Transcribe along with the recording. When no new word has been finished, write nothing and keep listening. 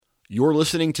You're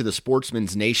listening to the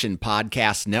Sportsman's Nation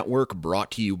Podcast Network, brought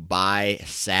to you by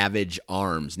Savage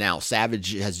Arms. Now,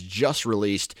 Savage has just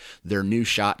released their new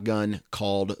shotgun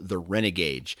called the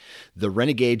Renegade. The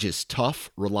Renegade is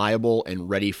tough, reliable, and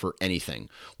ready for anything.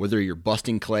 Whether you're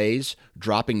busting clays,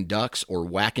 dropping ducks, or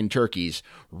whacking turkeys,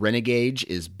 Renegade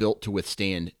is built to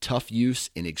withstand tough use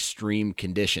in extreme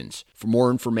conditions. For more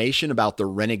information about the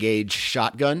Renegade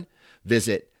shotgun,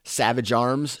 visit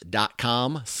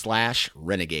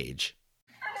savagearms.com/renegade.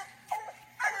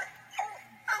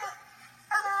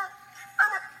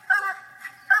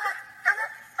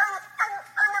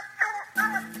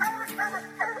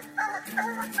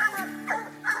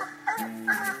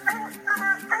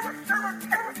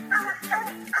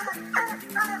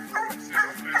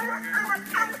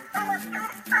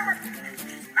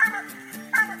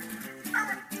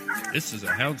 This is a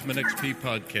Houndsman XP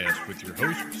podcast with your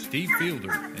host, Steve Fielder,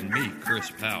 and me,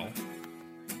 Chris Powell.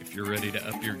 If you're ready to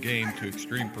up your game to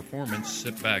extreme performance,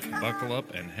 sit back, buckle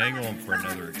up, and hang on for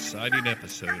another exciting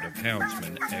episode of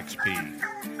Houndsman XP.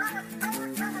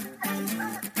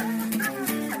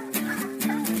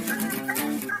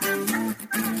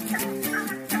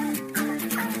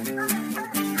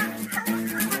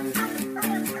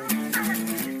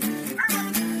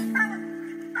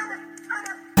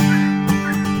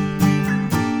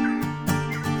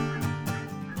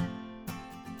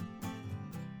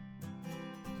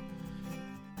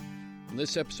 On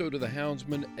this episode of the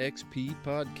Houndsman XP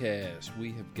podcast,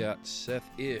 we have got Seth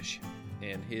Ish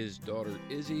and his daughter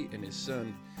Izzy and his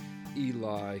son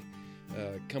Eli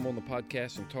come on the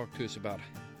podcast and talk to us about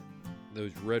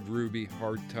those Red Ruby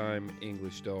hard time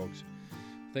English dogs. I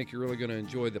think you're really going to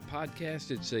enjoy the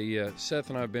podcast. It's Seth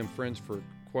and I have been friends for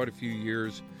quite a few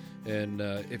years, and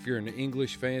if you're an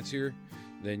English fancier,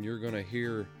 then you're going to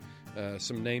hear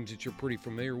some names that you're pretty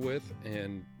familiar with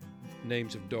and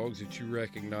names of dogs that you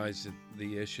recognize that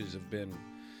the Ishes have been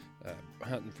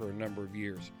hunting for a number of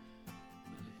years.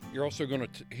 You're also going to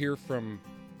hear from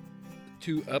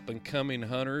two up-and-coming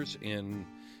hunters in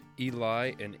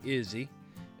Eli and Izzy,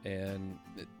 and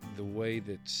the way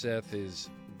that Seth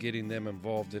is getting them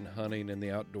involved in hunting and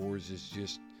the outdoors is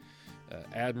just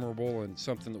admirable and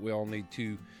something that we all need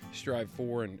to strive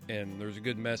for, and there's a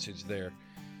good message there.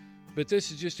 But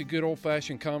this is just a good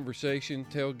old-fashioned conversation,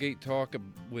 tailgate talk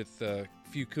with a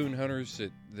few coon hunters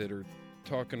that are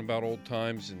talking about old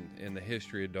times and the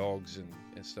history of dogs and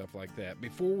stuff like that.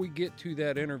 Before we get to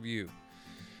that interview,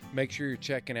 make sure you're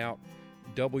checking out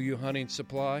W Hunting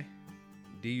Supply.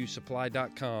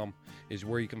 DUSupply.com is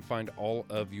where you can find all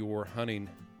of your hunting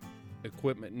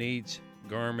equipment needs,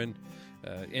 Garmin,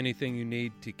 anything you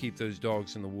need to keep those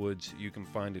dogs in the woods. You can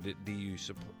find it at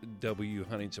W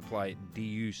Hunting Supply at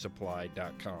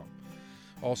DUSupply.com.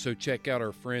 Also, check out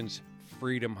our friends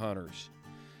Freedom Hunters.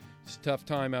 It's a tough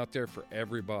time out there for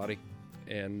everybody,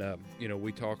 and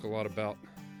we talk a lot about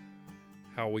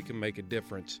how we can make a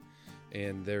difference,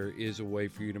 and there is a way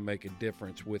for you to make a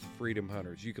difference with Freedom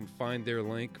Hunters. You can find their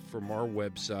link from our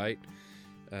website.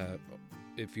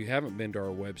 If you haven't been to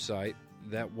our website,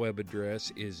 that web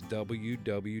address is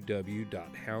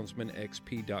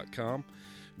www.houndsmanxp.com.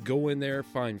 Go in there,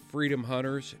 find Freedom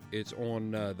Hunters. It's on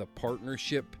the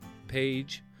partnership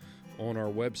page on our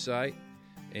website,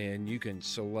 and you can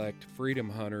select Freedom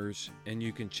Hunters, and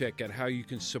you can check out how you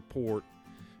can support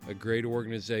a great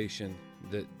organization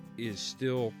that is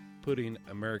still putting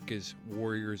America's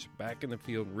warriors back in the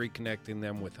field, reconnecting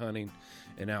them with hunting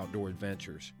and outdoor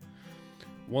adventures.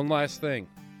 One last thing.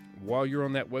 While you're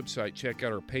on that website, check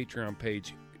out our Patreon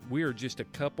page. We are just a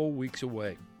couple weeks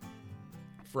away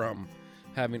from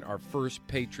having our first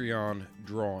Patreon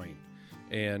drawing.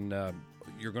 And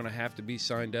you're going to have to be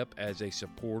signed up as a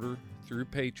supporter through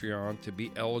Patreon to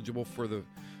be eligible for the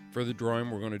drawing.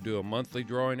 We're going to do a monthly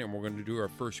drawing, and we're going to do our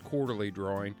first quarterly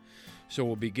drawing. So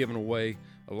we'll be giving away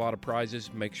a lot of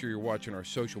prizes. Make sure you're watching our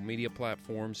social media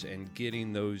platforms and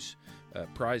getting those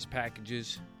prize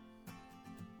packages,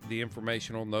 the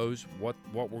information on those, what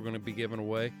we're going to be giving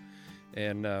away,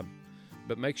 and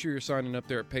but make sure you're signing up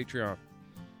there at Patreon.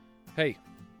 Hey,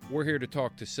 we're here to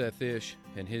talk to Seth Ish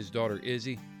and his daughter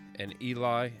Izzy and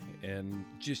Eli, and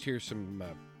just hear some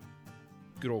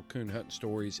good old coon hunting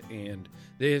stories and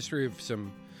the history of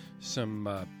some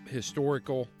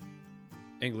historical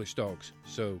English dogs.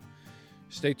 So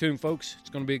stay tuned, folks. It's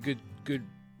going to be a good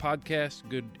podcast,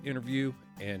 good interview,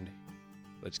 and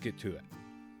let's get to it.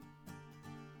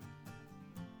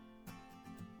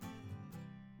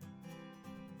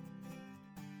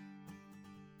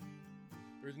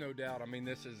 There's no doubt. I mean,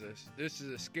 this is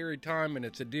a scary time, and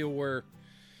it's a deal where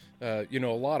a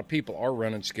lot of people are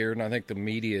running scared, and I think the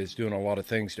media is doing a lot of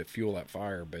things to fuel that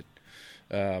fire. But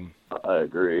I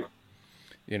agree.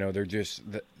 You know,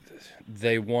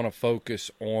 they want to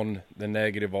focus on the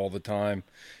negative all the time.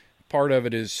 Part of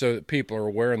it is so that people are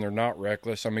aware and they're not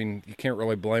reckless. I mean, you can't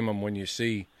really blame them when you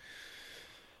see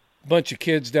a bunch of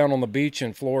kids down on the beach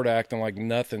in Florida acting like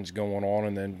nothing's going on,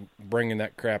 and then bringing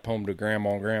that crap home to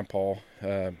grandma and grandpa,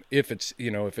 if it's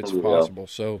possible.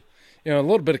 So, you know, a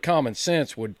little bit of common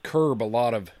sense would curb a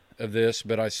lot of this.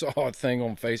 But I saw a thing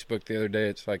on Facebook the other day.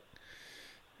 It's like,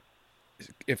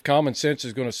 if common sense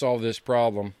is going to solve this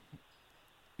problem,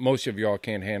 most of y'all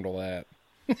can't handle that.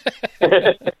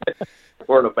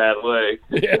 We're in a bad way.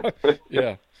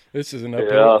 Yeah. This is an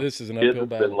uphill. This is an uphill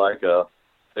battle. It's been like a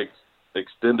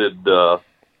extended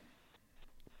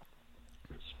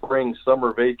spring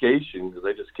summer vacation, because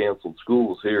they just canceled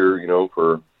schools here, you know,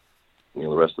 for the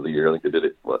rest of the year. I think they did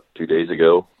it 2 days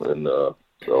ago, and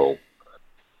so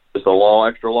it's a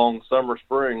extra long summer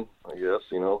spring, I guess.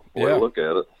 You know, way to look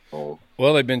at it. So.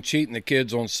 Well, they've been cheating the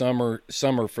kids on summer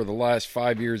for the last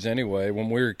 5 years anyway. When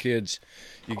we were kids,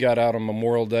 you got out on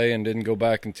Memorial Day and didn't go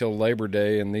back until Labor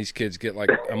Day, and these kids get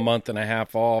like a month and a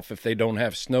half off if they don't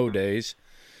have snow days.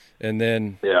 And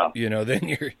then, you know, then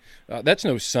you're that's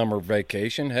no summer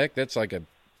vacation. Heck, that's like a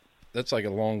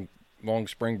long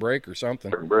spring break or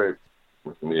something. Spring break.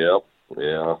 Yep.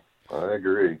 Yeah, I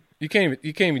agree. You can't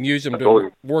even use them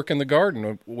to work in the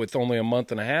garden with only a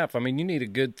month and a half. I mean, you need a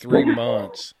good 3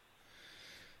 months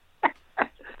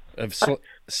of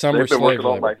summer slave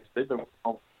labor. They've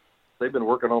been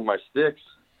working on my sticks.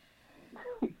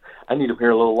 I need them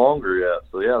here a little longer yet.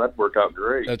 So yeah, that'd work out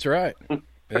great. That's right.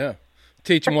 Yeah.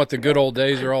 Teach them what the good old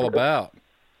days are all about.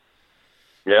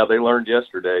 Yeah, they learned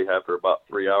yesterday after about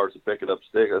 3 hours of picking up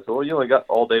sticks. I said, well, you only got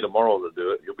all day tomorrow to do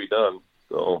it. You'll be done.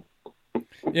 So,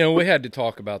 you know, we had to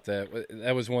talk about that.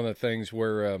 That was one of the things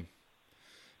where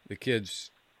the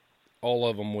kids, all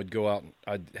of them would go out and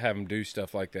I'd have them do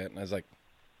stuff like that. And I was like,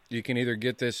 you can either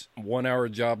get this 1 hour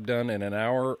job done in an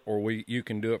hour, or you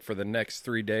can do it for the next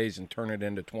 3 days and turn it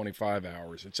into 25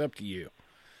 hours. It's up to you,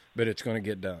 but it's going to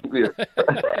get done. Yeah.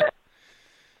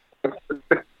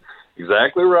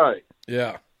 Exactly right.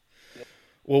 Yeah.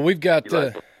 Well, we've got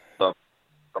thumbs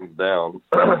down.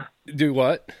 Do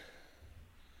what?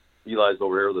 Eli's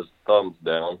over here with his thumbs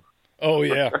down. Oh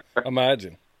yeah,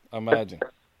 imagine.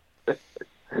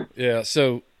 Yeah.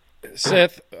 So,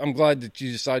 Seth, I'm glad that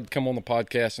you decided to come on the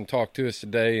podcast and talk to us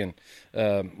today, and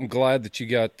I'm glad that you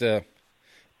got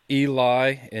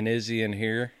Eli and Izzy in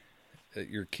here,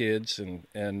 your kids,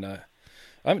 and I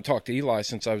haven't talked to Eli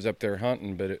since I was up there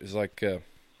hunting, but it was like.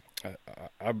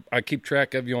 I keep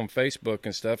track of you on Facebook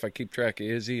and stuff. I keep track of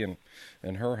Izzy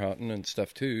and her hunting and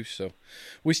stuff too. So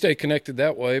we stay connected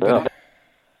that way. But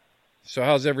so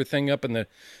how's everything up in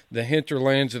the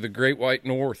hinterlands of the Great White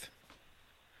North?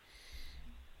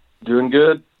 Doing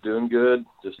good.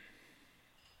 Just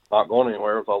not going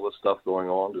anywhere with all this stuff going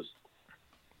on. Just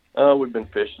we've been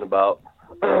fishing about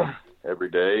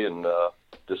every day and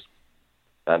just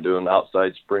kind of doing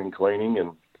outside spring cleaning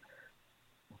and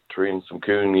treating some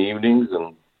coon evenings,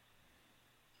 and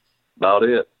about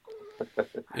it.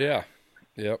 Yeah.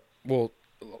 Yep. Well,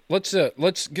 let's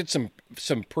get some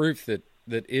proof that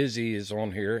Izzy is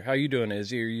on here. How you doing,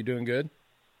 Izzy? Are you doing good?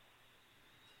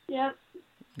 Yep.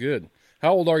 Good.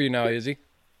 How old are you now, Izzy?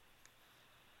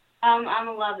 I'm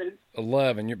 11.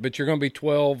 11. But you're going to be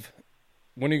 12.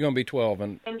 When are you going to be 12?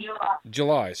 In July.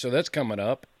 July. So that's coming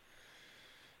up.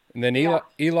 And then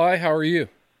Eli, how are you?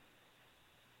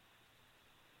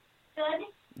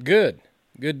 Good.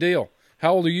 Good deal.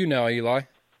 How old are you now, Eli?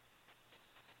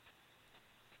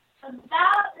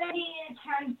 About ready to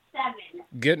turn 7.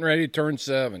 Getting ready to turn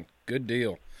 7. Good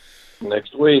deal.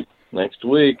 Next week.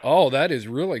 Oh,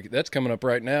 that's coming up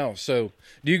right now. So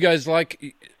do you guys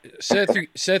like,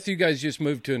 Seth, you guys just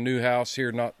moved to a new house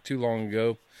here not too long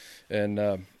ago.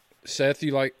 And Seth,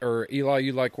 Eli,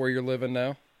 you like where you're living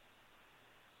now?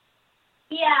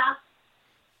 Yeah.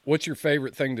 What's your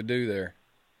favorite thing to do there?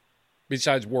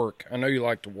 Besides work. I know you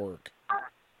like to work.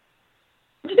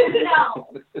 No.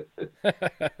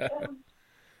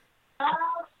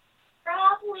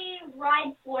 Probably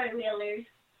ride 4-wheelers.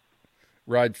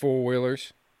 Ride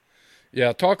 4-wheelers?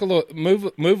 Yeah, talk a little. Move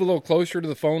a little closer to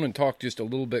the phone and talk just a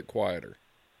little bit quieter.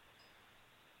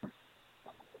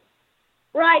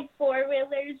 Ride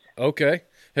 4-wheelers. Okay.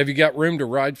 Have you got room to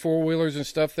ride 4-wheelers and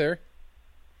stuff there?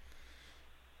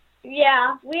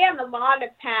 Yeah, we have a lot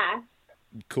of paths.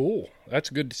 Cool. That's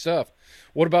good stuff.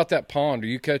 What about that pond? Do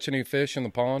you catch any fish in the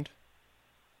pond?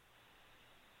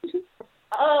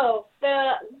 Oh,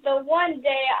 the one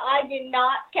day I did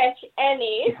not catch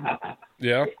any.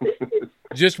 Yeah.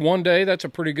 Just one day? That's a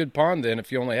pretty good pond then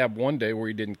if you only have one day where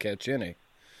you didn't catch any.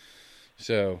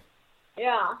 So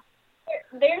Yeah.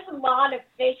 There's a lot of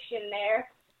fish in there.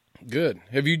 good.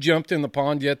 Have you jumped in the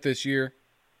pond yet this year?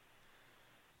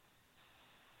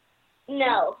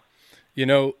 No. You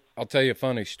know, I'll tell you a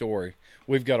funny story.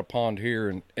 We've got a pond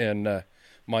here, and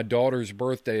my daughter's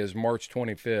birthday is March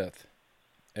 25th,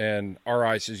 and our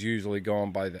ice is usually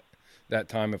gone by that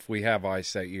time if we have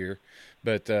ice that year.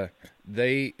 But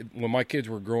when my kids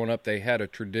were growing up, they had a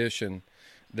tradition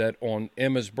that on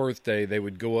Emma's birthday they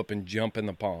would go up and jump in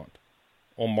the pond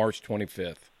on March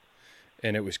 25th,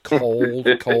 and it was cold,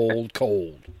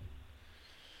 cold.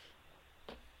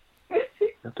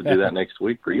 Have to do that next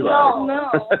week for Eli.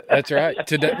 No. That's right.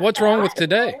 Today, what's wrong with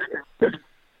today?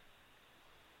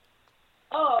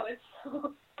 Oh, it's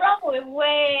probably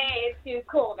way too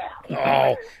cold out.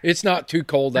 Oh, it's not too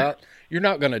cold out. You're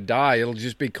not going to die. It'll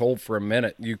just be cold for a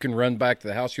minute. You can run back to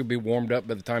the house. You'll be warmed up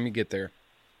by the time you get there.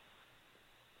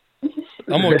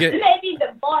 I'm gonna get. Maybe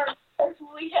the bar, because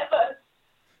we have a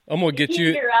I'm gonna get you.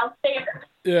 heater out there.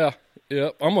 Yeah.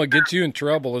 I'm gonna get you in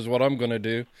trouble. Is what I'm gonna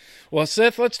do. Well,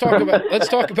 Seth, let's talk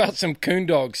about some coon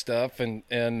dog stuff, and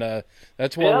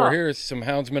that's why we're here. Is some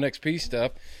Houndsman XP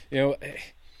stuff. You know,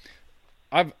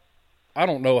 I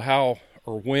don't know how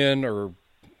or when or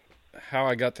how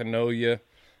I got to know you.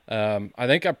 I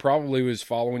think I probably was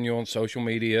following you on social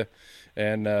media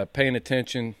and paying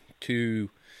attention to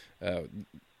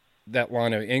that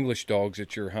line of English dogs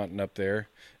that you're hunting up there,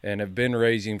 and have been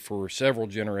raising for several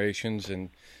generations,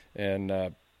 and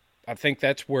I think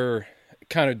that's where it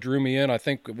kind of drew me in. I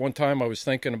think at one time I was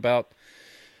thinking about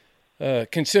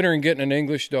considering getting an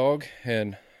English dog,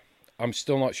 and I'm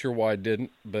still not sure why I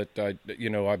didn't, but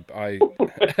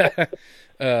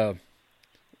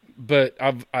but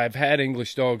I've had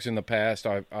English dogs in the past.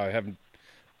 I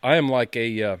am like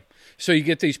so you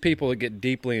get these people that get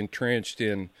deeply entrenched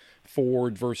in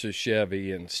Ford versus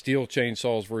Chevy and Steel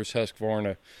chainsaws versus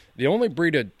Husqvarna. The only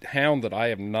breed of hound that I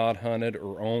have not hunted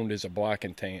or owned is a black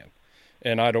and tan,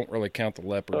 and I don't really count the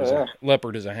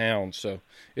leopard as a hound. So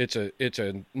it's a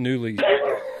newly.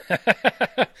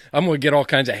 I'm gonna get all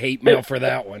kinds of hate mail for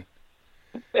that one.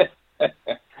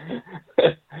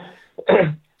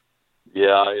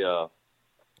 Yeah,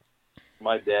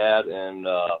 my dad and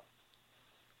my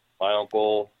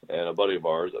uncle and a buddy of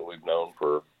ours that we've known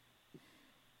for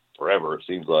forever, it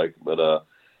seems like, but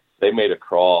they made a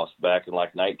cross back in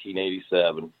like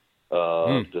 1987,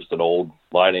 just an old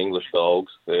line of English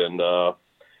dogs, and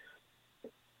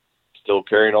still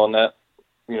carrying on that,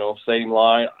 same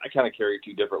line. I kind of carry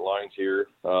two different lines here.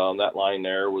 That line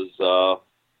there was,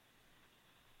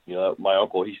 my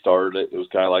uncle, he started it. It was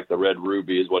kind of like the Red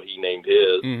Ruby is what he named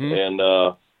his, and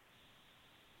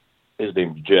his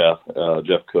name's Jeff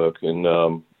Cook,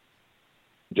 and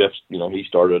Jeff's, he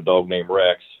started a dog named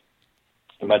Rex.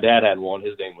 And my dad had one.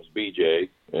 His name was BJ,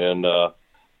 and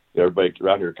everybody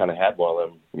around here kind of had one of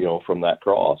them, from that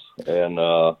cross. And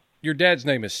your dad's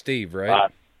name is Steve,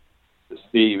 right?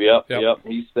 Steve, yep.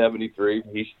 He's 73.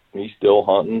 He's still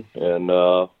hunting, and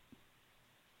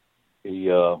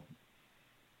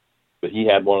but he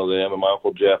had one of them, and my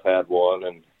Uncle Jeff had one,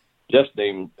 and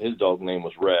his dog name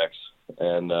was Rex,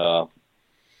 and so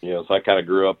I kind of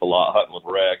grew up a lot hunting with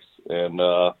Rex, and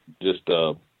just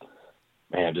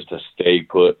a stay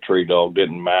put tree dog,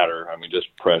 didn't matter. I mean,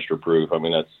 just pressure proof. I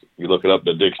mean, you look it up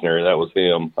in the dictionary, that was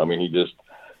him. I mean,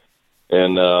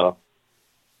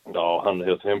 hunted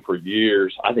with him for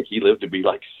years. I think he lived to be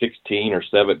like 16 or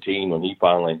 17 when he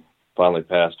finally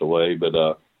passed away. But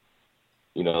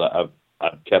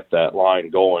I've kept that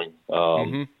line going.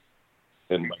 And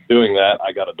by doing that,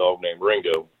 I got a dog named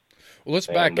Ringo. Well, let's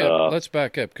back up. Let's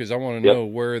back up because I want to know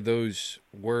where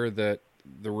the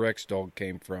Rex dog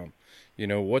came from.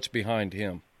 What's behind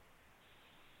him?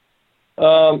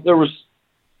 There was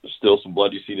still some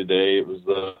blood you see today. It was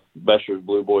the Bescher's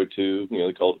Blue Boy 2.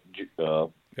 They call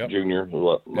it Junior,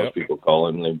 what most people call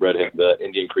him. And they bred him the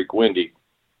Indian Creek Windy.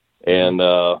 And,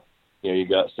 you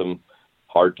got some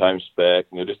hard time spec,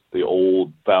 just the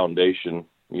old foundation,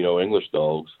 English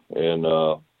dogs. And,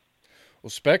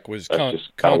 spec was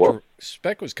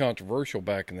spec was controversial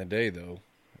back in the day, though.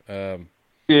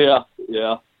 Yeah.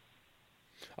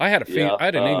 I had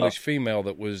an English female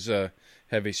that was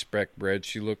heavy spec bred.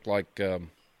 She looked like a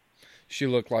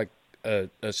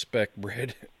spec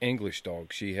bred English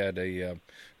dog. She had a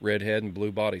red head and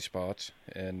blue body spots,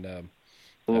 and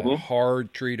a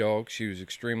hard tree dog. She was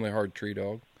extremely hard tree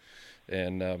dog,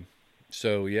 and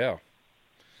so yeah.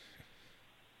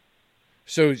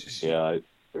 So yeah.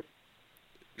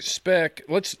 Spec.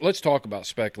 Let's talk about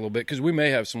spec a little bit because we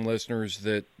may have some listeners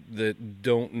that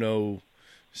don't know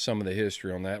some of the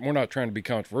history on that. And we're not trying to be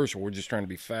controversial. We're just trying to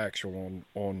be factual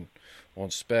on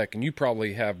Spec. And you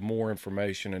probably have more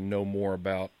information and know more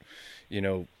about,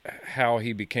 how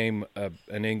he became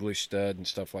an English stud and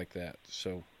stuff like that.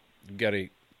 So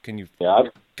can you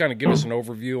kind of give us an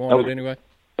overview on it anyway?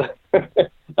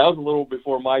 That was a little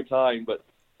before my time, but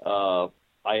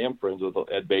I am friends with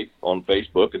Ed Bates on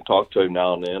Facebook and talk to him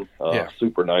now and then.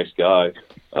 Super nice guy.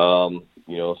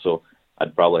 So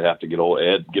I'd probably have to get old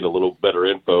Ed, get a little better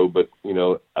info. But,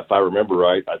 if I remember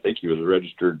right, I think he was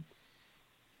registered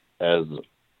as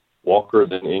Walker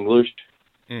than English.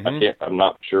 Mm-hmm. I'm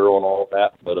not sure on all of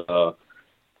that, but,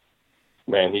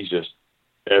 man, he's just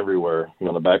everywhere,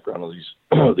 in the background of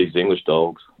these English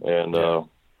dogs. And wouldn't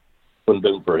have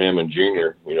been for him and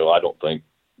Junior, I don't think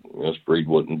this breed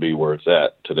wouldn't be where it's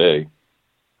at today.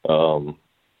 The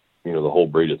whole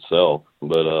breed itself.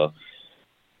 But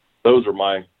those are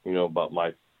my, about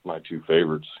my two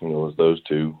favorites, was those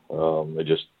two. They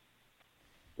just,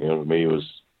 to me was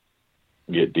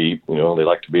get deep, they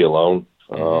like to be alone.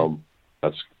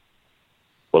 That's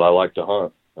what I like to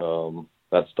hunt.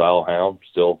 That style hound,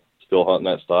 still hunting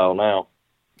that style now.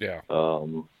 Yeah.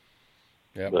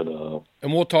 Yeah. But,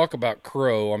 and we'll talk about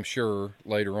Crow, I'm sure,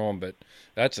 later on, but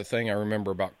that's the thing I remember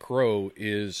about Crow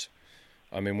is,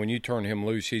 when you turn him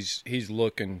loose, he's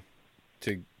looking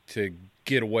to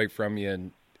get away from you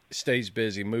and stays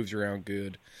busy, moves around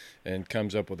good, and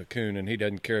comes up with a coon, and he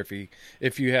doesn't care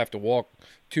if you have to walk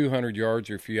 200 yards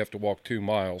or if you have to walk 2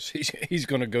 miles. He's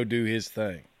going to go do his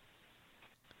thing.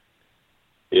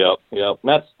 Yep.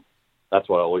 That's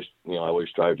what I always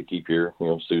strive to keep here.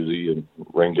 Susie and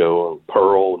Ringo and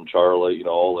Pearl and Charlie,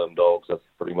 all them dogs. That's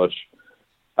pretty much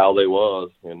how they was.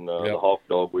 And the Hawk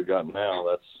dog we got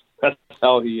now, that's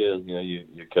how he is.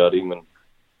 You cut him and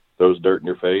throws dirt in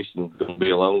your face and couldn't be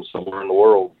alone somewhere in the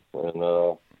world.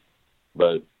 And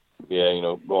but yeah,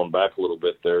 going back a little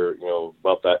bit there,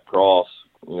 about that cross,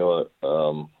 I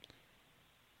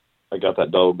got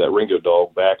that Ringo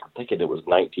dog back. I'm thinking it was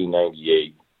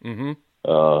 1998. Mm-hmm.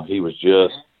 He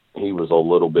was a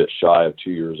little bit shy of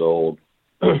 2 years old.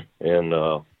 And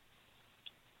I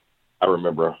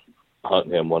remember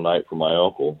hunting him one night for my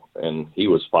uncle, and he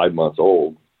was 5 months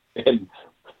old. And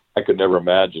I could never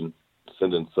imagine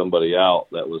sending somebody out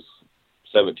that was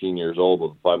 17 years old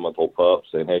with a 5-month-old pup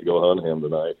saying, hey, go hunt him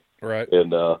tonight. Right. And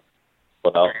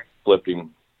but I flipped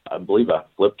him. I believe I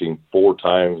flipped him 4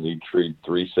 times, and he treed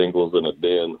 3 singles in a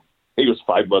den. He was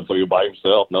 5 months old by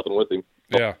himself, nothing with him.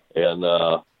 Yeah. And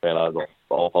I was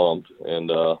all pumped. And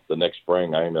the next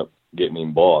spring, I ended up getting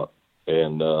him bought.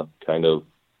 And kind of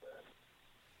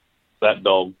that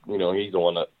dog, he's the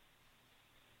one that,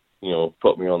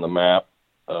 put me on the map,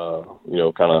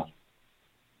 kind of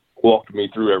walked me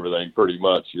through everything pretty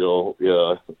much.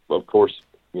 Yeah, of course,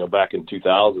 back in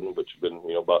 2000, which had been,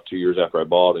 about 2 years after I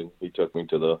bought him, he took me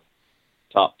to the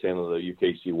top 10 of the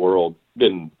UKC world.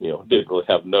 Didn't really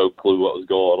have no clue what was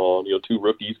going on. 2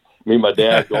 rookies. Me and my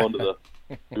dad going to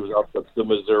he was up to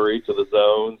Missouri to the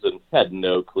zones and had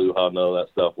no clue how none of that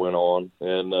stuff went on.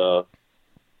 And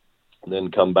then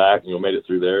come back, made it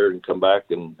through there and come back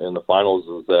and the finals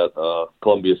was at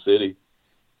Columbia City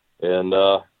and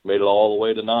made it all the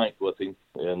way to 9th with him.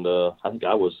 And I think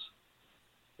I was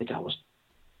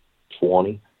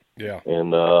 20. Yeah.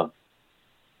 And I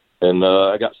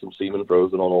got some semen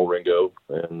frozen on old Ringo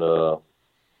and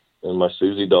my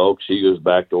Susie dog, she goes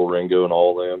back to old Ringo and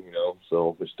all them,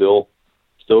 so we still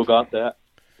got that.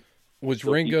 Was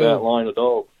still Ringo that line of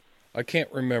dog? I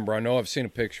can't remember. I know I've seen a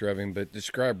picture of him, but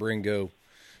describe Ringo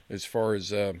as far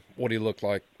as what he looked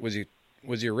like. Was he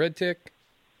a red tick?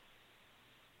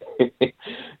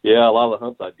 Yeah, a lot of the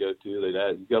hunts I'd go to,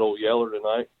 you got old Yeller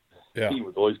tonight. Yeah. He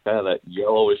was always kind of that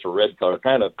yellowish or red color,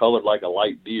 kind of colored like a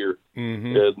light deer.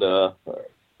 Mm-hmm. And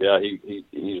yeah, he's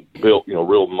built,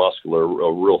 real muscular,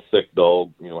 a real thick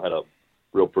dog. Had a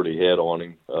real pretty head on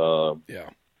him. Yeah.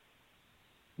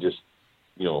 Just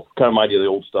kind of reminded of the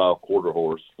old style quarter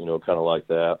horse. Kind of like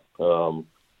that.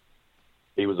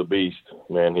 He was a beast,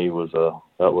 man. He was a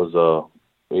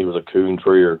coon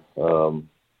treer.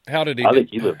 How did he? I think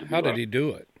he lived. How did he do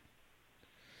it?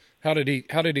 How did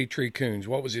he tree coons?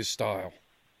 What was his style?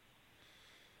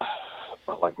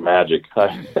 Like magic.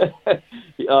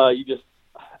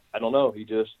 I don't know. He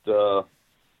just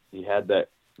he had that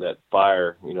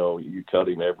fire. You cut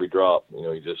him every drop.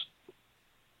 He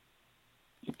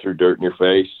threw dirt in your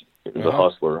face. He was a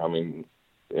hustler. And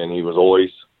he was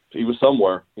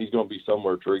somewhere. He's going to be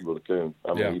somewhere treed with a coon.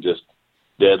 He just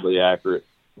deadly accurate.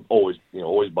 Always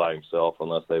by himself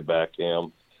unless they backed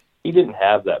him. He didn't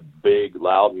have that big,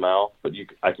 loud mouth, but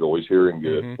I could always hear him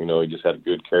good. Mm-hmm. He just had a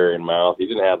good carrying mouth. He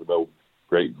didn't have no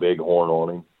great big horn on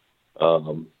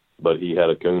him. But he had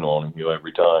a coon on him,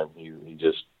 every time. He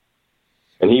just,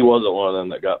 and he wasn't one of them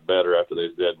that got better after they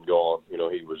was dead and gone.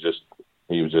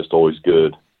 He was just always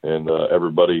good, and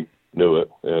everybody knew it.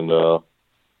 And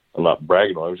I'm not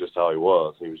bragging on him; it's just how he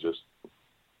was. He was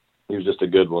just a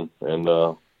good one. And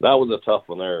that was a tough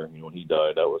one there. When he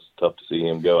died, that was tough to see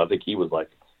him go. I think he was like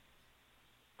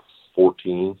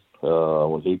 14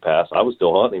 when he passed. I was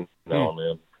still hunting now and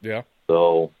then. Yeah.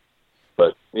 So,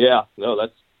 but yeah, no,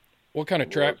 that's. What kind of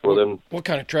track? What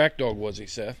kind of track dog was he,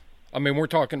 Seth? I mean, we're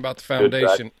talking about the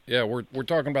foundation. Yeah, we're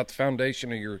talking about the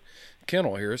foundation of your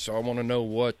kennel here. So I want to know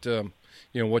what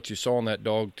what you saw in that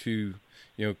dog to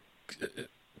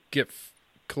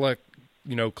collect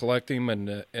him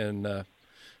and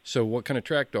so what kind of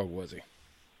track dog was he?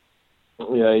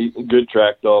 Yeah, good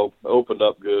track dog. Opened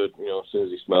up good. As soon as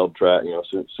he smelled track. As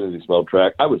soon as he smelled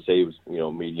track, I would say he was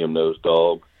medium nosed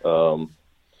dog.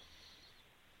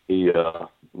 He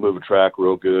moved a track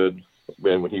real good.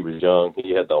 And when he was young,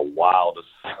 he had the wildest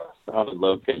sounding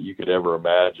locate you could ever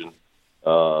imagine.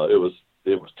 It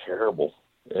was terrible,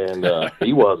 and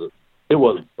he wasn't. He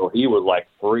was like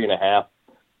 3.5,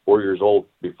 4 years old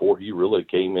before he really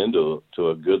came into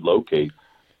a good locate.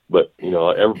 But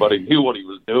everybody knew what he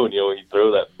was doing. He'd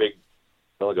throw that big,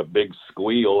 like a big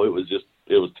squeal. It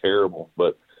was terrible.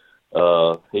 But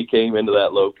he came into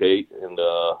that locate, and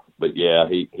but yeah,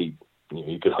 he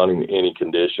you could hunt him in any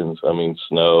conditions. I mean,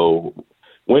 snow,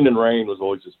 wind and rain was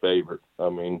always his favorite. I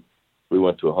mean, we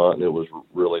went to a hunt and it was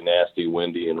really nasty,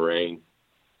 windy and rain.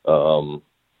 It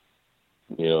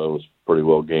was pretty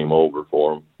well game over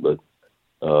for him. But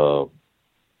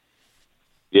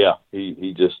yeah,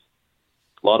 he just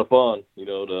a lot of fun.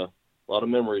 A lot of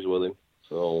memories with him.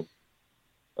 So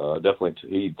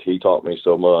definitely, he taught me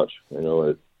so much.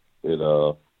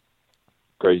 It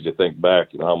crazy to think back,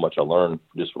 how much I learned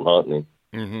just from hunting,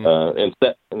 and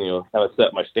set, kind of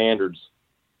set my standards,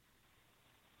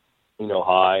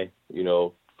 high,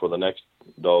 for the next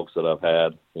dogs that I've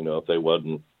had, if they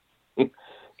wasn't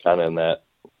kind of in that.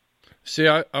 See,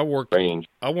 I worked range.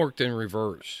 I worked in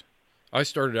reverse. I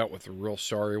started out with the real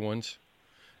sorry ones,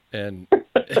 and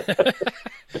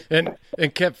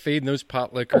and kept feeding those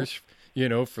pot lickers,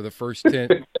 for the first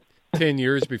 10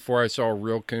 years before I saw a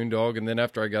real coon dog. And then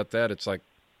after I got that, it's like,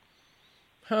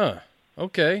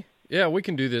 okay, yeah, we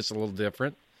can do this a little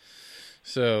different.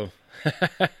 So,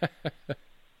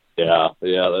 yeah,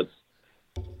 it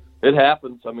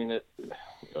happens. I mean,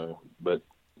 but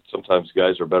sometimes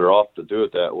guys are better off to do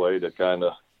it that way to kind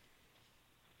of,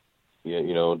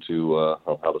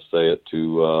 how to say it,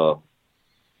 to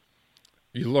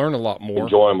you learn a lot more.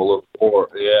 Enjoy them a little more,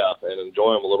 yeah, and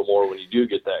enjoy them a little more when you do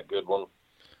get that good one.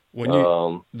 When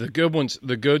you the good ones,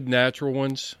 the good natural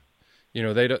ones,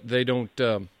 they don't.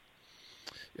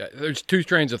 There's two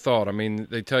trains of thought. I mean,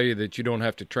 they tell you that you don't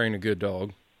have to train a good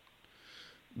dog,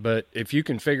 but if you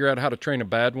can figure out how to train a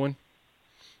bad one,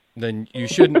 then you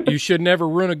shouldn't. You should never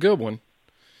ruin a good one.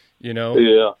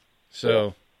 Yeah.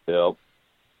 So. Yeah.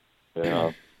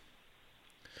 Yeah.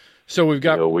 So we've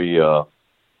got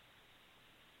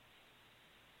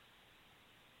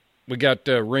we got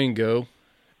Ringo,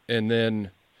 and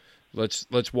then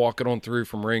let's walk it on through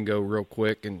from Ringo real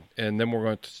quick, and then we're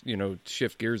going to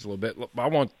shift gears a little bit. I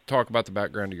want to talk about the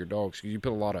background of your dogs, because you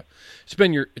put a lot of it's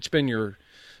been a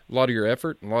lot of your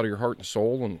effort and a lot of your heart and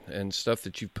soul and stuff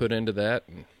that you've put into that,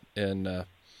 and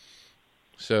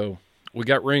so we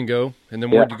got Ringo, and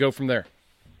then where'd you go from there?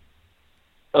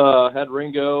 Had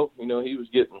Ringo, he was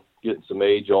getting some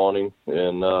age on him,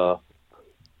 and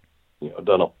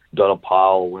done a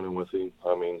pile of winning with him.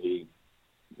 I mean,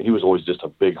 he was always just a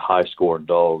big high scoring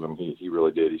dog. I mean, he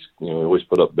really did. He always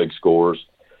put up big scores.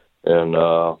 And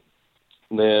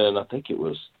then I think it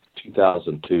was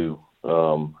 2002.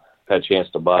 Had a chance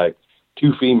to buy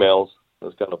 2 females.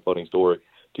 That's kind of a funny story.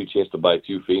 Chance to buy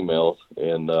 2 females,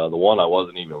 and the one I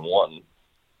wasn't even wanting.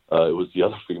 It was the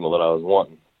other female that I was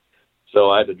wanting.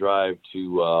 So I had to drive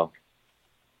to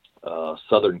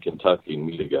southern Kentucky and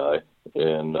meet a guy.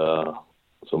 And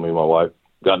so me and my wife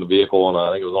got in the vehicle, and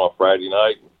I think it was on a Friday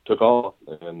night, and took off,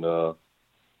 and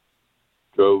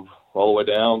drove all the way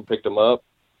down, picked them up,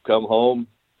 come home,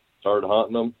 started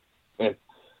hunting them.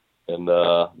 And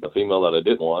the female that I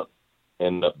didn't want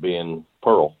ended up being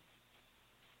Pearl.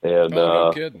 And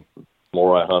no kidding. The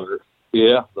more I hunted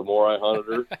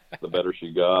her, the better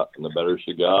she got, and the better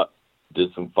she got.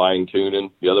 Did some fine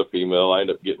tuning. The other female, I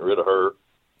ended up getting rid of her.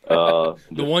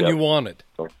 The one you wanted.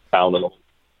 Pounding them.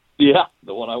 Yeah,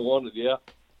 the one I wanted, yeah.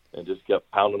 And just kept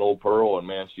pounding old Pearl, and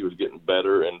man, she was getting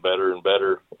better and better and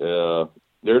better.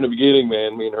 There in the beginning,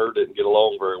 man, me and her didn't get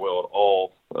along very well at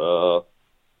all.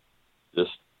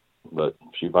 but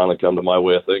she finally come to my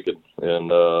way of thinking, and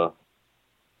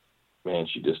man,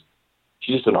 she just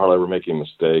didn't hardly ever make any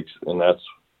mistakes, and that's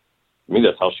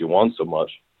how she won so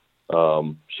much.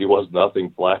 She was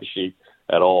nothing flashy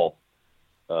at all.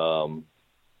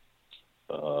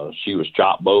 She was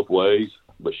chopped both ways,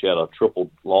 but she had a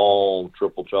long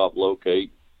triple chop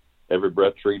locate. Every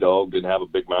bred tree dog didn't have a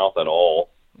big mouth at all,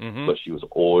 but she was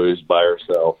always by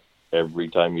herself. Every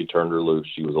time you turned her loose,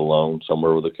 she was alone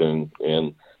somewhere with a coon.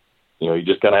 And, you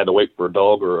just kind of had to wait for a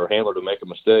dog or a handler to make a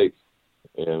mistake.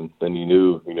 And then you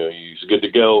knew, you was good to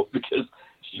go because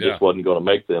she just wasn't going to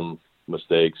make them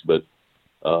mistakes. But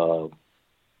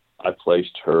I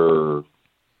placed her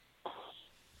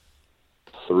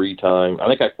 3 times. I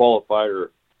think I qualified her,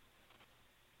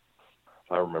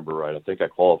 if I remember right, I think I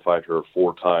qualified her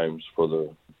 4 times for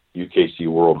the UKC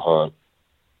World Hunt.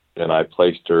 And I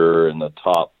placed her in the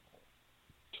top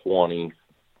 20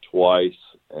 twice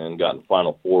and got in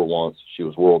Final Four once. She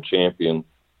was world champion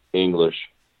English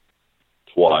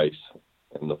twice.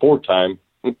 And the 4th time,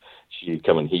 she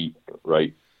come in heat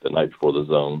right the night before the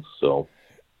zones. So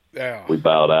we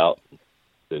bowed out,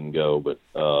 didn't go. But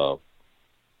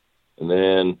and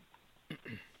then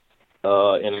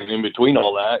and in between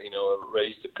all that, I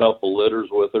raised a couple litters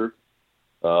with her.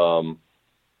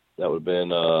 That would have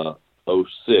been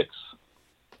 06.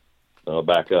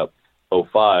 Back up.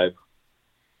 05,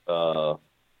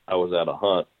 I was at a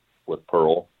hunt with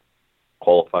Pearl,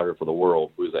 qualified her for the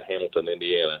world. We was at Hamilton,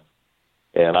 Indiana.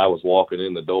 And I was walking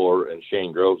in the door, and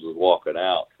Shane Groves was walking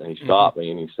out. And he stopped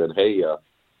me, and he said, "Hey,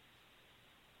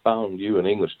 found you an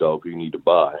English dog you need to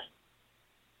buy."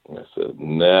 And I said,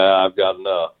 "Nah, I've got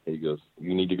enough." He goes,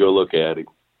 "You need to go look at him."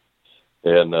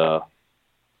 And I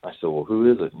said, "Well,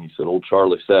 who is it?" And he said, "Old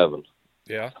Charlie 7.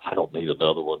 Yeah. I don't need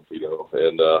another one,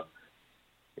 And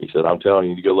he said, "I'm telling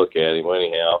you to go look at him."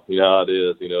 Anyhow, you know how it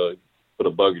is. Put a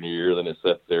bug in your ear, then it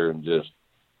sits there and just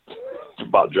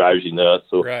about drives you nuts.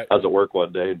 So I was at work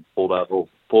one day and pulled out an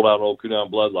old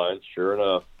Coonhound Bloodline. Sure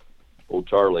enough, old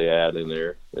Charlie had in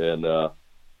there, and so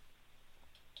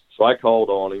I called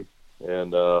on him,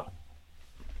 and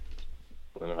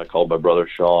I called my brother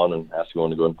Sean and asked him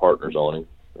to go in partners on him,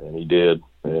 and he did,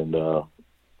 and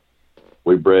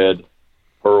we bred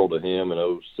Pearl to him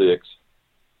in 06.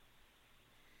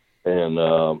 And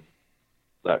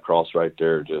that cross right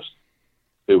there,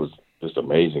 it was just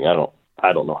amazing. I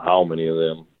don't know how many of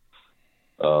them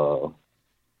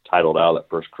titled out that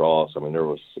first cross. I mean, there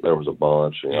was a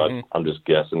bunch. I'm just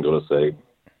guessing, going to say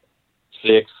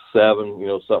 6,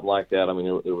 7, something like that. I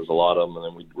mean, there was a lot of them, and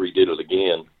then we redid it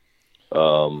again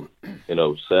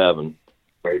in 07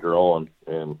 later on,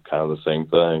 and kind of the same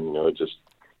thing. It just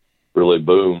really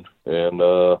boomed, and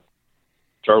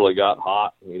Charlie got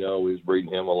hot. We was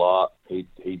breeding him a lot. He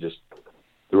just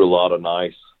threw a lot of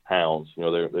nice hounds.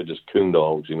 They're just coon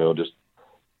dogs. Just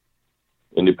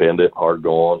independent, hard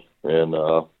going, and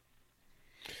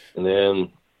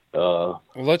then. Well,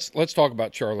 let's talk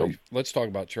about Charlie. Let's talk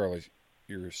about Charlie,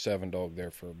 your 7 dog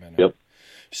there for a minute. Yep.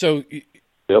 So.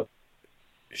 Yep.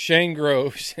 Shane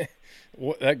Groves,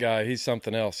 that guy, he's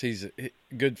something else. He's a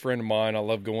good friend of mine. I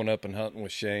love going up and hunting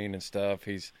with Shane and stuff.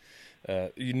 He's.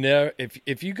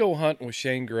 If you go hunting with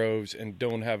Shane Groves and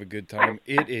don't have a good time,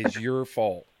 it is your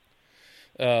fault.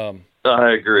 I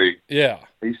agree. Yeah,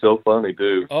 he's so funny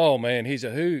too. Oh man, he's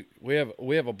a hoot. We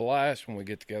have a blast when we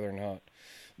get together and hunt.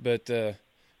 But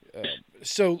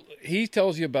so he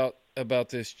tells you about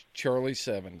this Charlie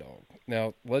 7 dog.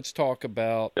 Now let's talk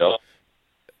about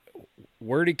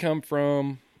where'd he come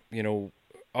from.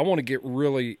 I want to get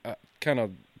really kind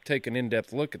of take an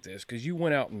in-depth look at this, because you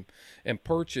went out and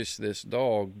purchased this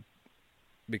dog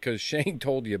because Shane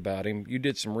told you about him. You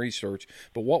did some research,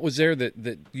 but what was there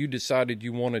that you decided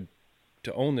you wanted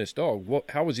to own this dog?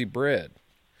 How was he bred?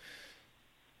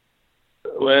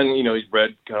 When he's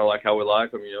bred kind of like how we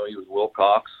like him. He was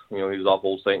Wilcox. He was off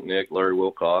Old St. Nick, Larry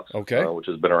Wilcox, okay, which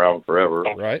has been around forever,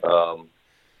 right?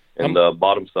 And the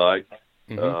bottom side,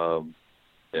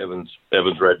 Evans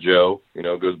Red Joe.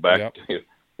 Goes back. Yep.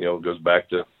 Goes back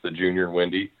to the Junior and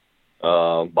Windy.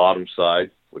 Bottom side,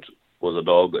 which was a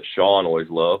dog that Sean always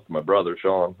loved, my brother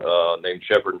Sean, named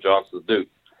Shepherd and Johnson's Duke.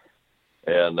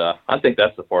 And I think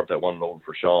that's the part that won it over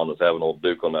for Sean, was having old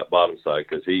Duke on that bottom side,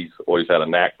 because he's always had a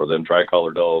knack for them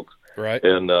tricolor dogs. Right.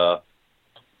 And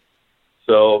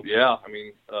so, yeah, I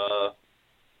mean,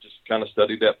 just kind of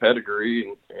studied that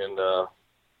pedigree, and I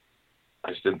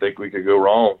just didn't think we could go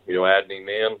wrong, adding him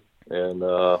in.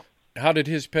 And how did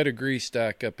his pedigree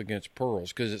stack up against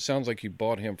Pearl's? Because it sounds like you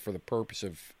bought him for the purpose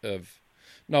of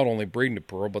not only breeding to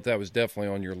Pearl, but that was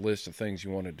definitely on your list of things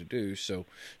you wanted to do. So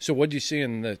what'd you see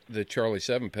in the Charlie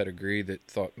 7 pedigree that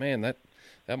thought, man, that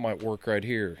might work right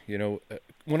here?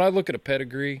 When I look at a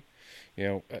pedigree,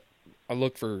 I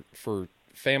look for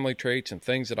family traits and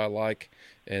things that I like,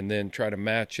 and then try to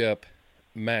match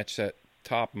that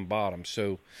top and bottom.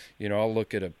 So, I'll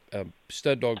look at a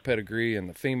stud dog pedigree and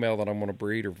the female that I'm going to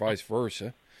breed, or vice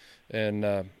versa, and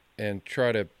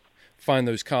try to find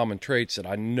those common traits that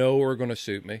I know are going to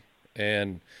suit me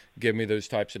and give me those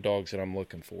types of dogs that I'm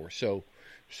looking for. So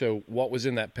what was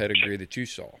in that pedigree that you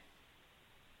saw?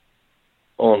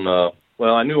 Well,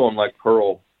 I knew on like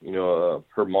Pearl,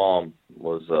 her mom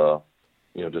was,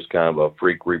 just kind of a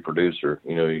freak reproducer.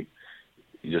 You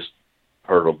just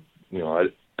heard of, I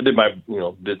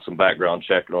did some background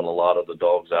checking on a lot of the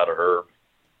dogs out of her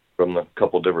from the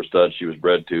couple of different studs she was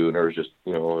bred to, and there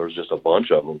was just a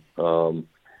bunch of them.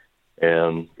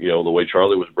 And the way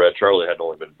Charlie was bred, Charlie had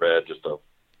only been bred just a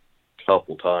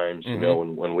couple times,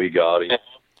 when we got him.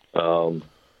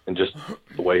 And just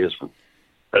the way his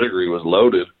pedigree was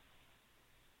loaded,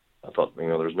 I thought,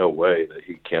 there's no way that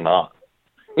he cannot,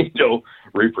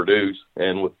 reproduce.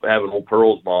 And with having old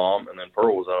Pearl's mom, and then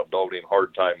Pearl was on a dog named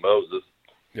Hard Time Moses.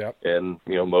 Yep. And,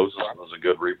 Moses was a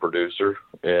good reproducer.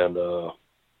 And,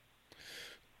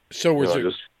 so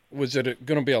was it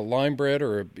going to be a line bred,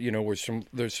 or,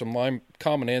 there's some line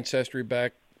common ancestry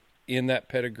back in that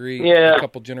pedigree? Yeah. A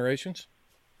couple generations?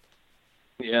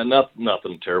 Yeah,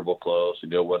 nothing terrible close.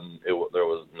 There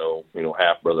was no,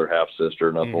 half brother, half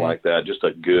sister, nothing like that. Just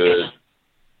a good,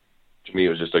 to me, it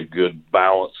was just a good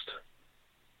balanced,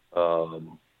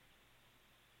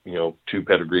 two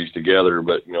pedigrees together.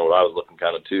 But, I was looking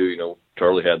kind of too,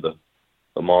 Charlie had the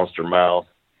monster mouth.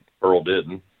 Pearl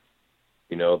didn't.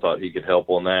 Thought he could help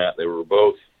on that. They were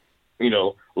both,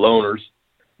 loners.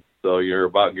 So you're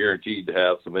about guaranteed to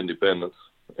have some independence.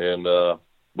 And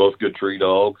both good tree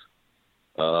dogs.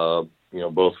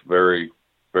 Both very,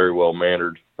 very well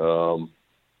mannered. I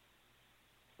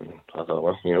thought,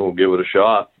 well, we'll give it a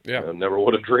shot. Yeah. I never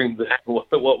would have dreamed that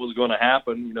what was going to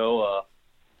happen.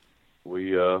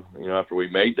 We, after we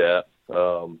made that,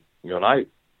 and I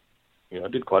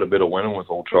did quite a bit of winning with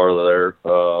old Charlie there.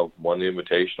 Won the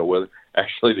Invitational with it.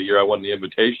 Actually, the year I won the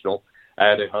Invitational, I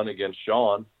had to hunt against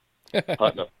Sean. He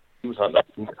was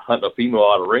hunting a female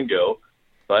out of Ringo,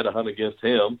 so I had to hunt against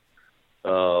him.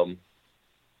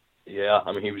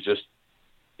 He was just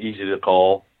easy to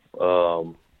call.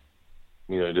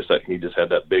 He just had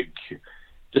that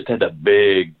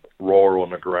big roar on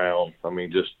the ground.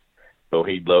 So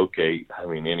he'd locate.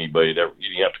 Anybody you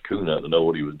didn't have to coon out to know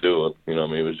what he was doing. It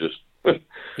was just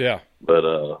yeah.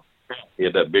 But he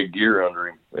had that big gear under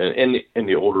him, and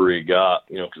the older he got,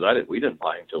 because we didn't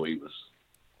buy him until he was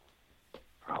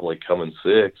probably coming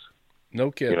 6.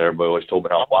 No kidding. Everybody always told me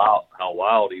how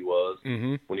wild he was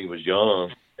Mm-hmm. when he was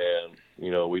young, and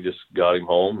we just got him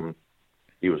home, and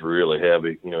he was really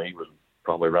heavy. He was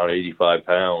probably around 85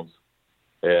 pounds,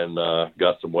 and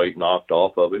got some weight knocked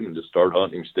off of him, and just started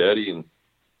hunting him steady, and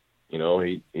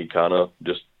he kind of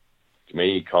just, to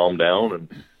me, he calmed down,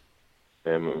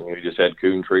 and we just had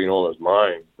coon treeing on his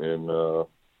mind, and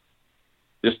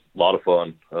just a lot of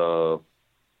fun.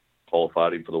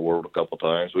 Qualified him for the world a couple of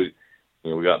times. We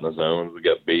got in the zones, we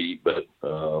got beat, but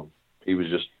he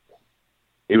was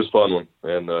a fun one,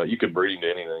 and you could breed him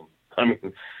to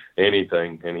anything.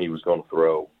 Anything, and he was going to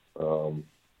throw.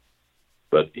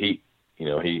 But he, I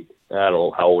don't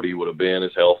know how old he would have been.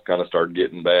 His health kind of started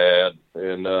getting bad,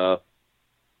 and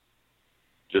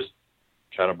just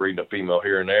kind of breeding a female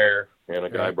here and there. And a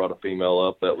guy brought a female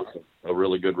up that was a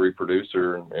really good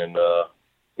reproducer, and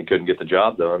he couldn't get the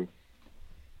job done.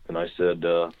 And I said,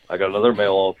 I got another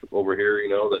male over here,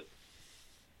 that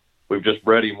we've just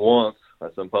bred him once. I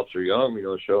said, pups are young,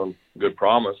 showing good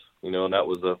promise, and that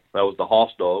was the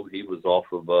Hoss dog. He was off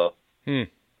of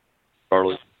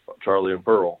Charlie and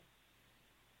Pearl.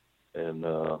 And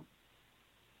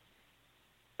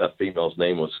that female's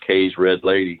name was Kay's Red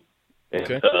Lady. And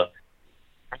okay.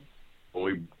 When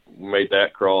we made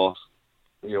that cross,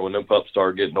 when them pups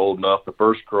started getting old enough, the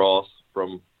first cross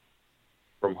from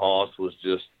Hoss was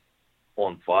just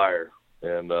on fire,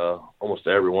 and almost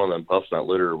every one of them pups in that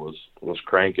litter was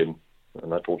cranking.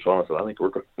 And I told Sean, I said, I think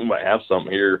we might have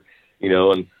something here,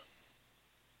 and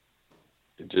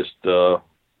it just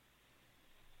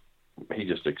he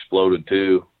just exploded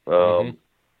too.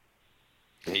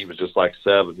 He was just like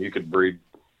 7. You could breed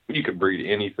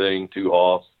anything to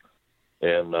Hoss,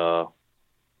 and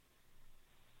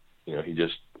he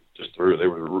just threw. They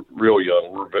were real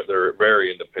young. They're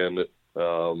very independent.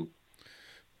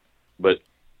 But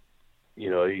he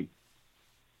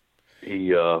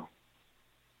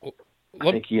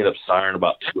I think he ended up siring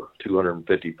about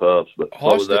 250 pups. But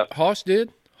what was that? Hoss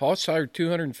did? Hoss sired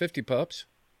 250 pups?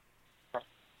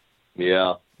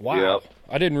 Yeah. Wow. Yep.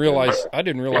 I didn't realize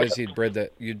you'd bred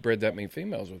that many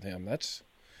females with him.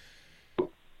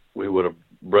 We would have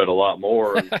bred a lot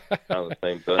more, and kind of the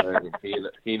same thing.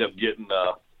 He ended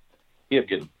up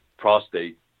getting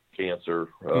prostate cancer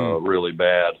really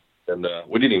bad, and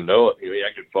we didn't even know it. He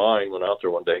acted fine. Went out there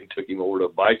one day and took him over to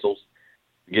Beitzel's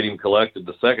to get him collected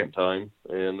the second time,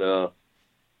 and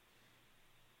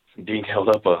Dean held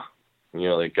up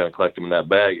they kind of collected him in that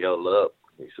bag. He held it up.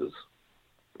 He says,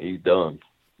 "He's done."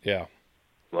 Yeah.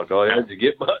 I'm like, "Oh, yeah, did you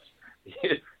get much?"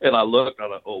 And I looked, I'm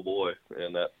like, "Oh boy!"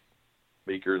 And that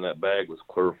beaker in that bag was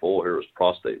clear full. Here was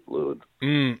prostate fluid.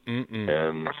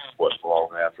 And wasn't long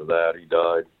after that he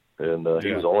died, and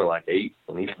he was only like 8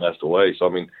 when he passed away. So I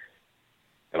mean,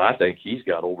 and I think he's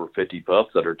got over 50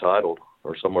 pups that are titled,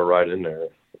 or somewhere right in there.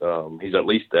 He's at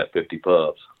least at 50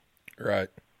 pups. Right.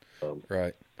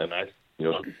 Right. And I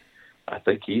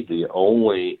think he's the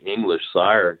only English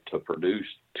sire to produce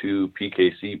 2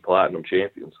 PKC Platinum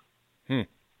champions.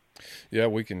 Yeah,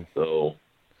 we can.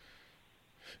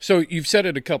 So you've said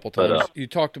it a couple times. You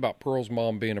talked about Pearl's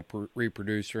mom being a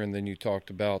reproducer, and then you talked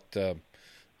about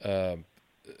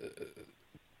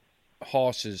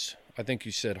Hoss's. I think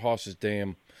you said Hoss's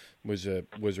dam was a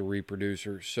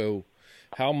reproducer. So,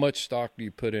 how much stock do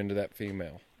you put into that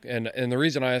female? And the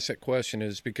reason I ask that question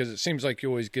is because it seems like you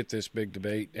always get this big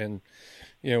debate, and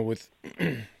with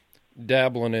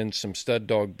dabbling in some stud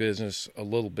dog business a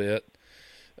little bit.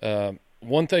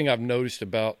 One thing I've noticed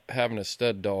about having a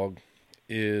stud dog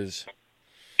is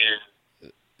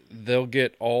they'll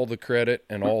get all the credit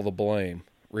and all the blame,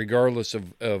 regardless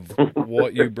of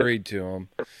what you breed to them.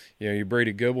 You breed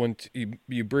a good one,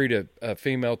 you breed a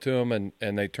female to them,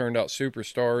 and they turned out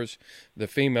superstars. The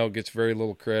female gets very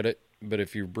little credit, but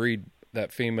if you breed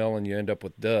that female and you end up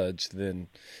with duds, then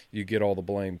you get all the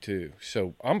blame too.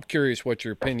 So I'm curious what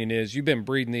your opinion is. You've been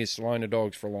breeding these line of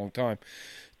dogs for a long time.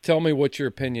 Tell me what your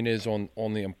opinion is on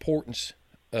the importance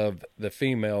of the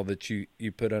female that you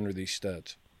put under these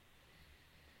studs.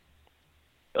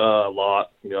 A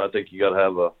lot. I think you got to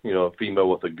have a female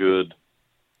with a good,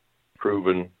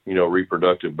 proven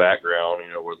reproductive background.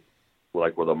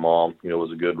 Where the mom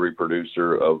was a good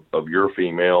reproducer of your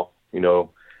female.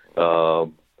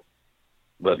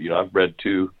 But I've bred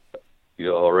 2.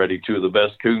 Already 2 of the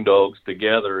best coon dogs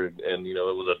together, and it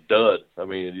was a dud. I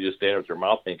mean, you just stand with your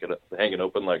mouth hanging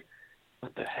open, like,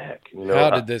 what the heck? How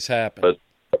did this happen? But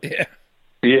yeah,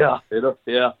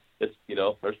 it's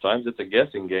there's times it's a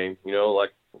guessing game.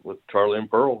 Like with Charlie and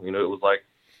Pearl, it was like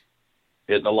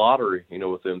hitting a lottery.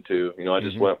 With them 2. I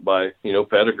just went by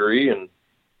pedigree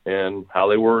and how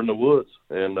they were in the woods,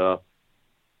 and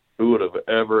who would have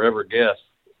ever guessed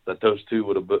that those 2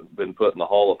 would have been put in the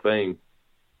Hall of Fame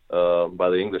by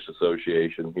the English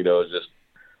Association. It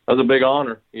was a big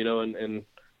honor, and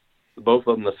both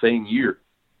of them the same year.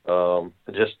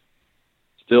 Just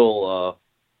still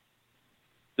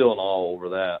in awe over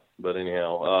that. But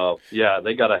anyhow,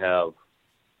 they got to have,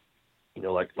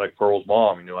 like Pearl's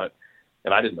mom, and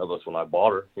I didn't know this when I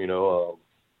bought her,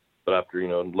 but after,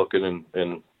 looking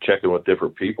and checking with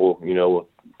different people, with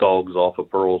dogs off of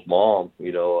Pearl's mom,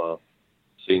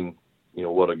 seeing,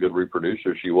 what a good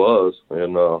reproducer she was.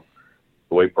 And the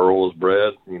way Pearl was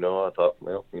bred, I thought,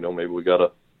 well, maybe we got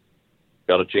a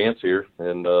chance here.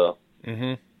 And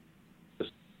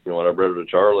just, when I bred her to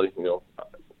Charlie,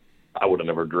 I would have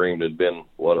never dreamed it'd been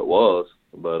what it was.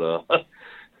 But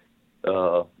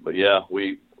yeah,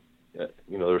 we,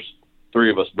 there's 3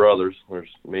 of us brothers.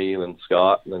 There's me and then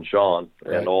Scott and then Sean.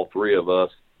 Right. And all 3 of us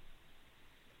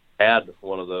had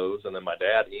one of those, and then my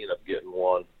dad, he ended up getting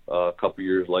one a couple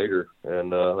years later,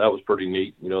 and that was pretty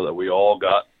neat, that we all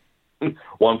got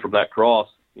one from that cross,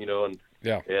 and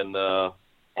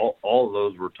all of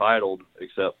those were titled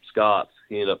except Scott's.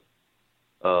 He ended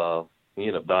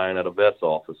up dying at a vet's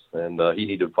office, and he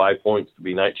needed 5 points to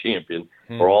be night champion,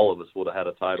 or all of us would have had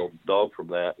a titled dog from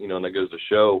that, and that goes to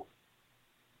show,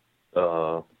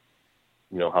 how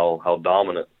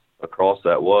dominant a cross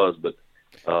that was. But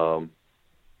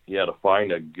to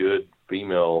find a good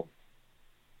female,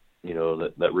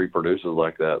 that reproduces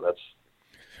like that, that's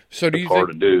hard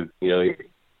to do.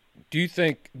 Do you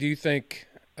think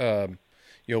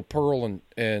Pearl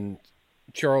and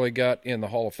Charlie got in the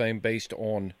Hall of Fame based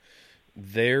on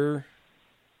their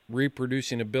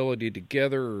reproducing ability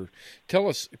together? Or tell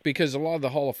us, because a lot of the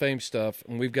Hall of Fame stuff,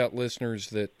 and we've got listeners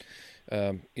that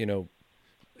they don't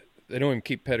even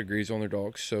keep pedigrees on their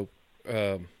dogs. So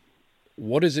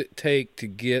what does it take to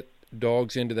get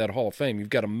dogs into that Hall of Fame? You've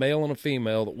got a male and a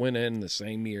female that went in the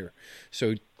same year.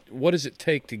 So does it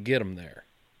take to get them there,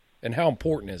 and how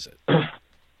important is it?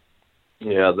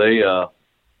 Yeah, they I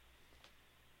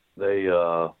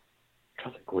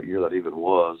can't think what year that even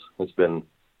was. It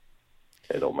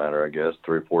don't matter, I guess,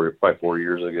 4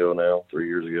 years ago now, 3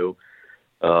 years ago.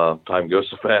 Time goes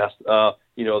so fast.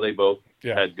 They both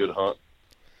had good hunt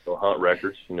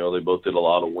records. They both did a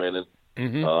lot of winning.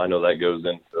 Mm-hmm. I know that goes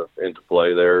into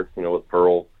play there, with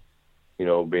Pearl,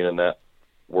 being in that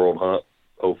world hunt,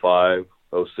 05,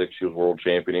 06, she was world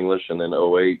champion English, and then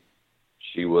 08,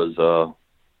 she was, gotten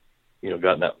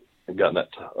that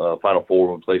Final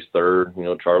Four and placed third.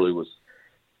 Charlie was,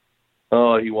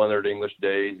 he won there at English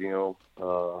Days, a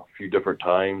few different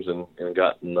times and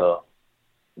gotten the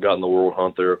world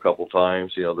hunt there a couple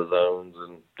times, the zones,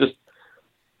 and just,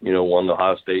 won the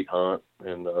Ohio State hunt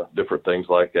and different things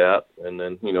like that. And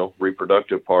then,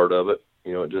 reproductive part of it,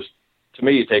 it just, to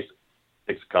me, it takes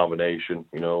a combination,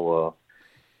 of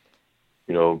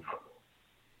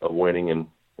winning and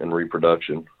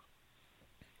reproduction.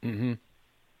 Mm-hmm.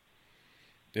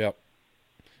 Yep.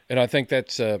 And I think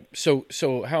that's so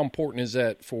how important is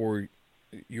that for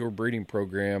your breeding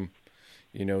program,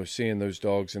 seeing those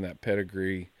dogs in that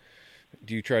pedigree?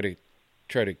 Do you try to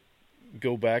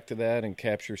go back to that and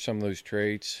capture some of those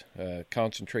traits,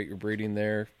 concentrate your breeding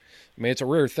there? I mean, it's a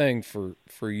rare thing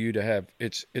for you to have.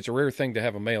 It's a rare thing to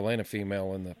have a male and a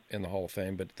female in the Hall of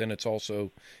Fame, but then it's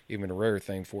also even a rare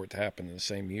thing for it to happen in the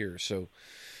same year. So,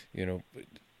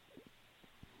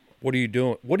 what are you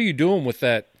doing? What are you doing with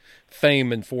that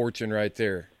fame and fortune right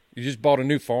there? You just bought a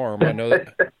new farm. I know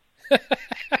that.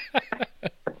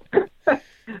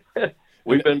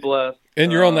 We've been blessed.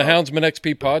 And you're on the Houndsman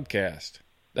XP podcast.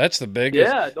 That's the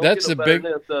biggest. Yeah, that's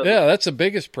the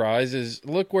biggest prize. Is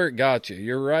look where it got you.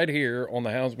 You're right here on the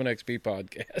Houndsman XP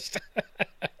podcast.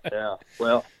 Yeah.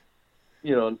 Well,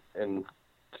 and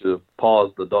to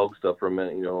pause the dog stuff for a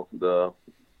minute.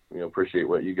 Appreciate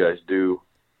what you guys do.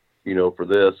 For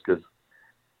this, because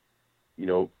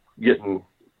getting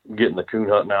the coon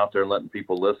hunting out there and letting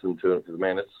people listen to it. Because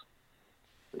man,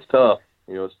 it's tough.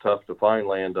 It's tough to find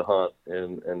land to hunt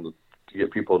and to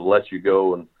get people to let you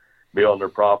go and be on their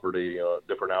property at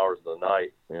different hours of the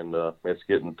night. And it's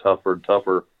getting tougher and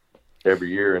tougher every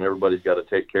year. And everybody's got to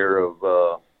take care of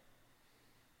other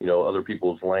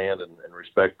people's land and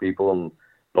respect people and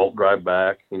don't drive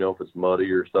back. If it's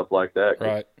muddy or stuff like that.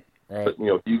 Right. But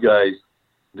if you guys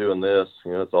doing this,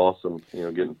 it's awesome.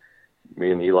 Getting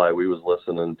me and Eli, we was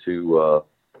listening to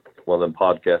one of them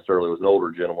podcasts earlier. It was an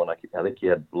older gentleman. I think he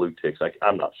had blue ticks.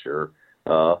 I'm not sure,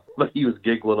 but he was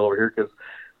giggling over here because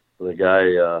the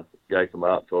guy come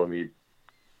out and told him he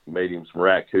made him some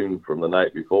raccoon from the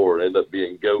night before and ended up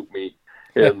being goat meat.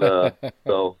 And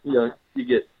so you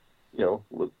get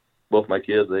with both my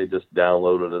kids, they just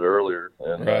downloaded it earlier.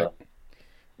 And right.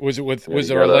 Was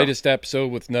it our latest episode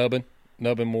with Nubbin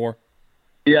Moore?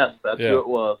 Yes, that's who it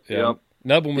was. Yeah. Yep.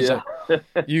 Nubbin was a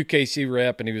UKC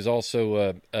rep, and he was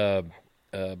also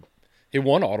he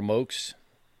won Autumn Oaks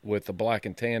with the black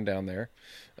and tan down there.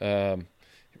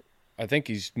 I think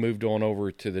he's moved on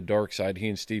over to the dark side. He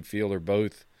and Steve Field are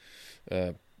both,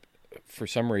 for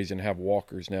some reason, have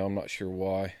walkers now. I'm not sure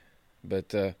why,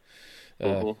 but so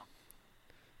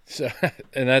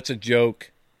and that's a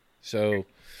joke. So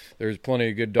there's plenty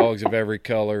of good dogs of every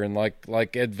color, and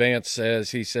like Ed Vance says,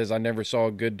 he says I never saw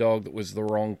a good dog that was the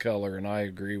wrong color, and I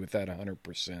agree with that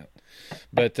 100%.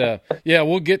 But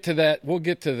we'll get to that.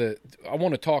 I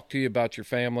want to talk to you about your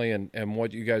family and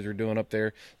what you guys are doing up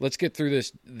there. Let's get through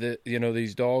this.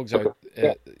 These dogs.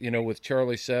 With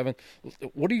Charlie 7.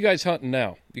 What are you guys hunting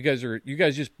now? You guys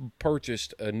just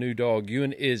purchased a new dog. You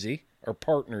and Izzy are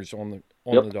partners on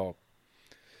the dog.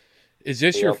 Is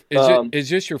this is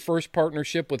this your first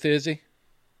partnership with Izzy?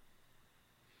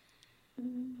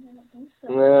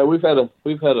 Yeah, we've had a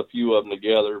few of them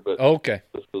together, but okay.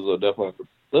 This was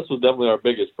definitely our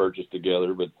biggest purchase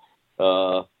together. But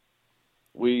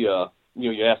we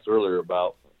you asked earlier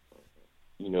about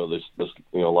this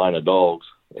line of dogs,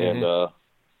 and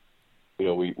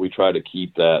we try to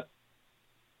keep the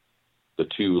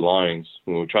two lines.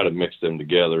 We try to mix them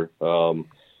together.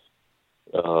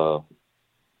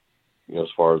 As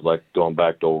far as like going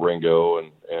back to old Ringo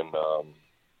and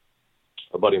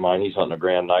a buddy of mine, he's hunting a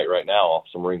Grand Night right now off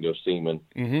some Ringo semen.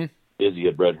 Mm-hmm. Izzy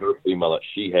had bred her female that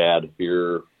she had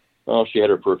here. Oh, she had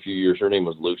her for a few years. Her name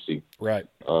was Lucy. Right.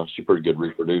 She's a pretty good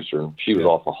reproducer. She was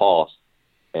off a Hoss,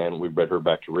 and we bred her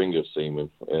back to Ringo semen.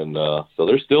 And so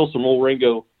there's still some old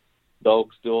Ringo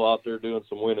dogs still out there doing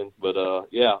some winning. But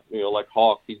like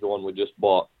Hawk, he's the one we just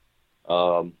bought.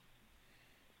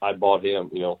 I bought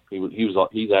him,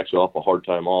 he's actually off a Hard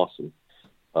Time Awesome.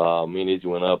 Me and Izzy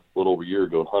went up a little over a year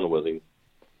ago and hunted with him.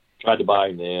 tried to buy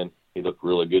him then. He looked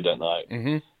really good that night.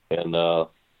 Mm-hmm. And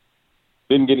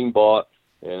didn't get him bought,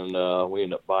 and we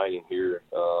ended up buying him here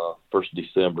 1st of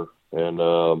December. And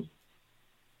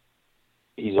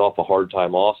he's off a hard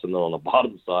time also, and then on the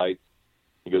bottom side,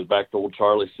 he goes back to old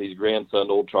Charlie, sees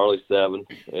grandson, old Charlie 7,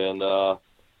 and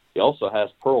he also has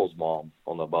Pearl's mom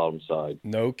on the bottom side.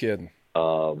 No kidding.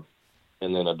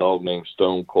 And then a dog named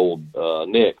Stone Cold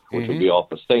Nick, which would be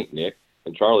off of St. Nick,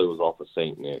 and Charlie was off of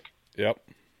St. Nick. Yep.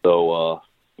 So,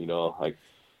 how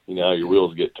your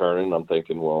wheels get turning. I'm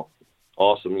thinking, well,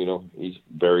 awesome. He's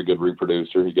a very good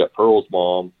reproducer. You got Pearl's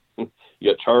mom. You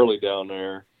got Charlie down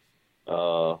there.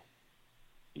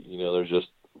 There's just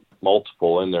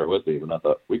multiple in there with him, and I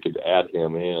thought we could add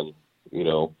him in.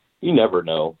 You never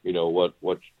know.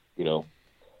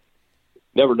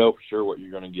 Never know for sure what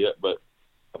you're going to get, but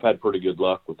I've had pretty good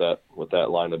luck with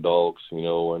that line of dogs.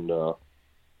 And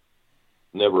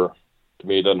never, to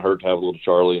me, it doesn't hurt to have a little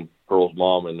Charlie and Pearl's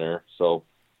mom in there. So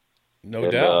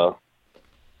no doubt.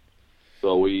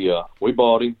 So we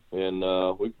bought him, and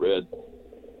we bred,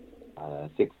 I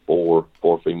think, four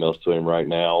females to him right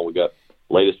now. We got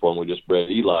latest one we just bred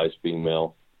Eli's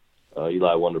female.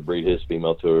 Eli wanted to breed his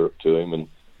female to him,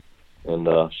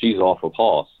 and she's off of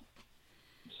Hoss.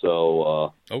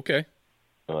 So okay.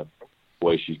 The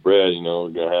way she's bred, we're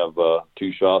gonna have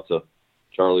 2 shots of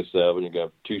Charlie 7. You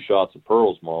got 2 shots of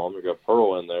Pearl's mom. You got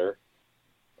Pearl in there.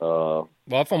 Well,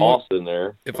 Hoss in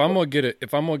there. If I'm gonna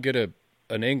get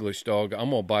an English dog,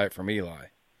 I'm gonna buy it from Eli,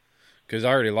 because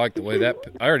I already like the way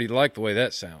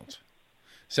that sounds.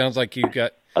 Sounds like you've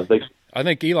got. I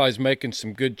think Eli's making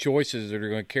some good choices that are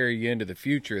going to carry you into the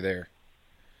future there.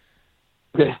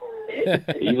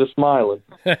 He's a smiling.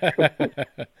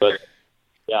 But,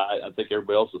 yeah, I think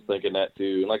everybody else is thinking that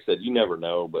too. And like I said, you never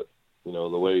know. But, the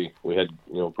way we had,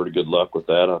 pretty good luck with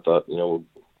that, I thought,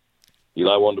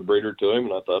 Eli wanted to breed her to him.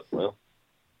 And I thought, well,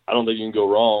 I don't think you can go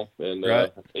wrong. And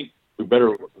right. I think was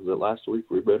it last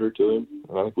week we bred her to him?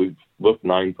 And I think we've booked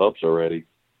 9 pups already.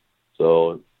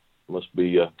 So must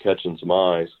be catching some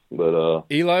eyes. But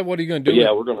Eli, what are you going to do?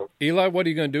 Yeah, we're going to. Eli, what are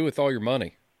you going to do with all your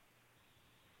money?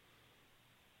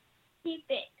 Keep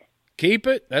it. Keep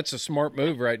it? That's a smart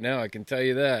move right now, I can tell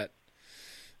you that.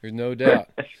 There's no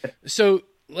doubt. So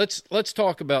let's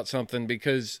talk about something,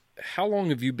 because how long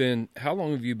have you been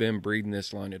breeding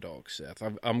this line of dogs, Seth?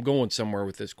 I'm going somewhere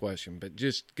with this question, but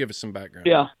just give us some background.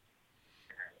 Yeah.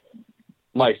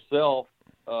 Myself,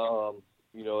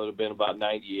 it had been about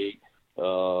 98.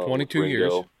 22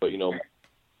 years. But,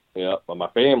 but my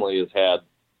family has had,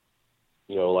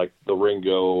 like the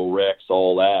Ringo, Rex,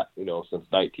 all that, since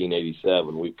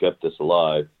 1987. We've kept this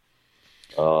alive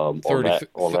on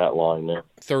that line there.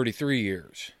 33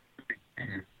 years.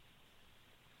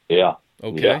 Yeah.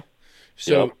 Okay. Yeah.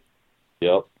 So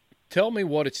yep. Tell me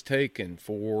what it's taken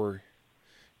for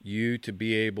you to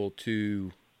be able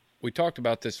to – we talked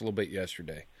about this a little bit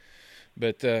yesterday,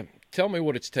 but tell me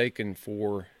what it's taken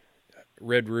for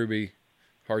Red Ruby,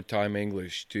 Hard Time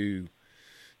English to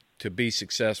be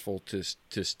successful,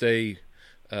 to stay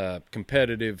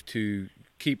competitive, to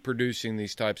keep producing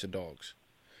these types of dogs.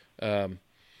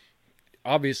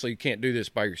 Obviously, you can't do this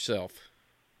by yourself.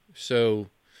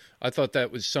 So I thought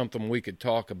that was something we could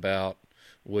talk about,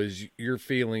 was your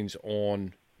feelings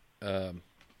on that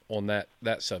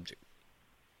subject.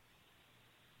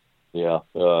 Yeah,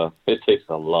 it takes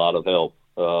a lot of help.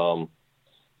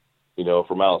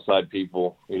 From outside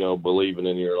people, believing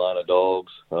in your line of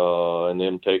dogs, and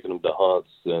them taking them to hunts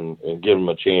and giving them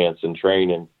a chance and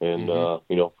training and,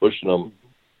 pushing them.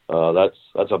 That's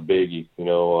a biggie,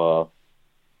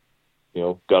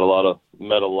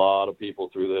 met a lot of people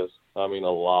through this. I mean,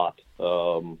 a lot.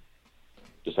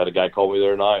 Just had a guy call me the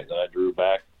other night that I drew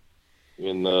back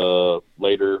in the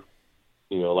later,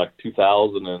 like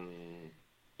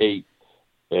 2008,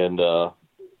 and,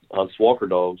 hunts Walker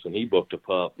dogs, and he booked a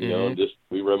pup, and just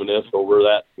we reminisced over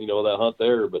that, that hunt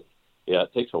there. But yeah,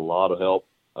 it takes a lot of help.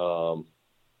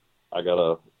 I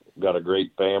got a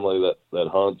great family that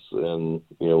hunts, and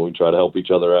we try to help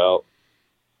each other out.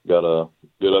 Got a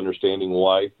good understanding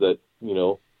wife that she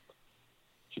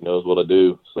knows what I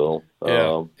do. So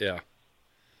yeah.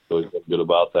 So he's good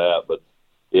about that. But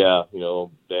yeah,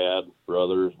 dad,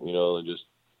 brothers, they just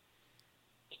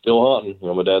still hunting.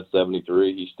 My dad's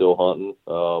 73. He's still hunting.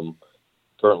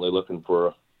 Currently looking for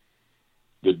a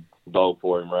good dog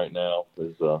for him right now.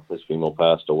 His female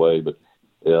passed away, but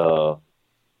yeah,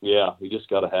 you just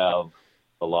got to have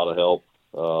a lot of help.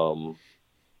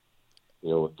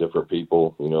 With different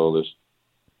people. There's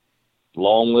a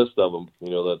long list of them.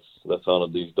 That's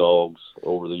hunted these dogs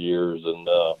over the years, and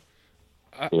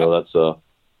that's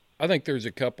I think there's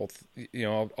a couple.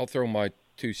 I'll throw my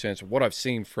 2 cents of what I've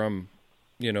seen from,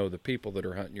 the people that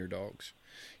are hunting your dogs.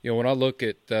 When I look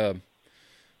at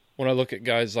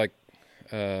guys like,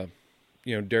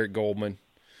 Derek Goldman,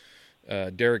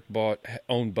 Derek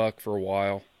owned Buck for a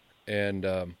while, and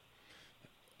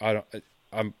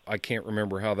I can't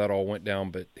remember how that all went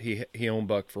down, but he owned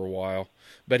Buck for a while.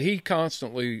 But he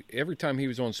constantly, every time he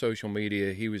was on social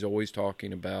media, he was always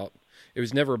talking about. It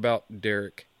was never about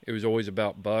Derek. It was always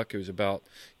about Buck. It was about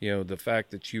the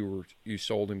fact that you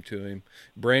sold him to him.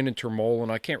 Brandon Termolen,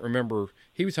 I can't remember.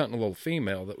 He was hunting a little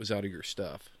female that was out of your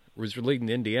stuff. Was leading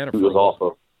Indiana. She was off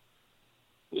of.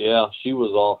 Yeah, she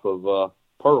was off of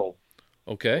Pearl.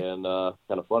 Okay. And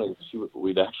kind of funny,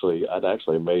 I'd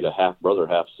actually made a half brother,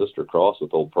 half sister cross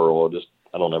with old Pearl.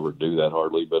 I don't ever do that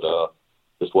hardly, but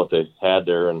just what they had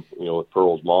there, and with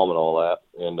Pearl's mom and all that,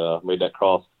 and made that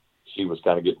cross. She was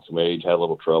kind of getting some age, had a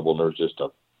little trouble, and there was just a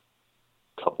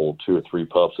couple, 2 or 3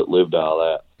 pups that lived out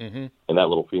of that. Mm-hmm. And that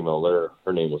little female there,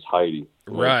 her name was Heidi.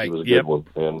 Right. She was a good one.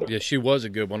 And yeah, she was a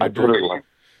good one. I put her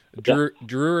drew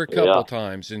her a couple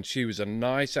times, and she was a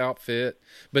nice outfit.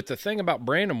 But the thing about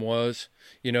Brandon was,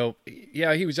 he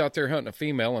was out there hunting a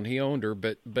female, and he owned her,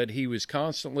 but he was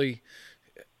constantly,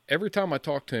 every time I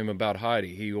talked to him about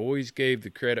Heidi, he always gave the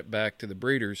credit back to the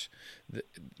breeders,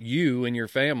 you and your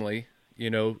family,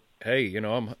 hey,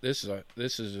 this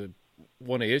is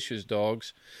one of Ish's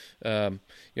dogs.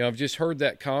 I've just heard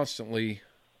that constantly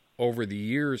over the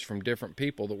years from different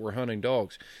people that were hunting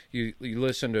dogs. You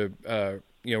listen to,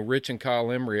 Rich and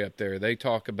Kyle Emery up there. They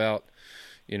talk about,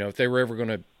 if they were ever going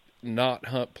to not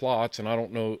hunt plots, and I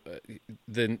don't know,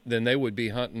 then they would be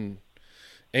hunting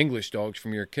English dogs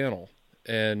from your kennel.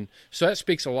 And so that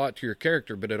speaks a lot to your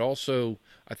character, but it also,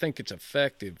 I think it's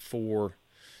effective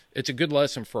it's a good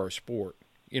lesson for our sport.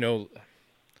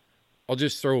 I'll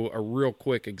just throw a real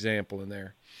quick example in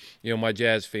there. My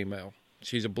Jazz female,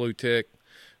 she's a blue tick,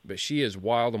 but she is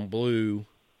wild and blue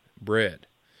bred.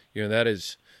 That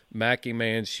is Mackie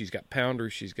Man's. She's got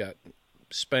pounders. She's got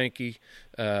Spanky,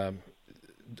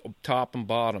 top and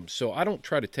bottom. So I don't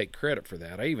try to take credit for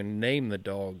that. I even named the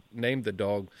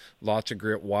dog Lots of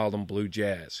Grit Wild and Blue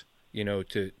Jazz,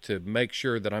 to make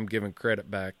sure that I'm giving credit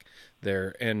back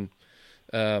there. And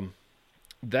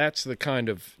that's the kind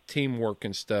of teamwork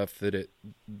and stuff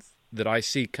that I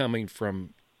see coming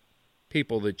from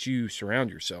people that you surround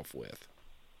yourself with.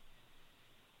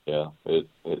 Yeah,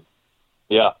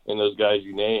 yeah, and those guys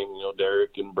you name,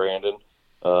 Derek and Brandon,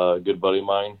 good buddy of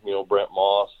mine, Brent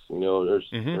Moss, there's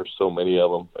so many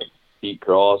of them. Pete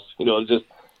Cross,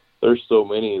 there's so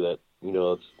many that,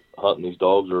 it's hunting these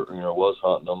dogs or, was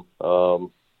hunting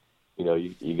them.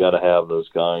 You got to have those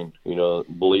kind,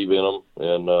 believe in them.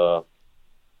 And,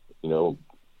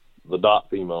 the Dot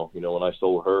female, when I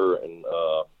sold her and,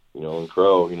 and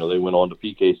Crow, they went on to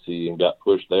PKC and got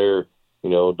pushed there,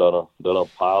 done a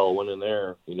pile, went in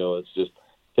there. It's just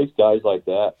takes guys like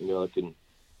that, that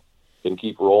can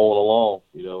keep rolling along,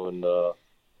 and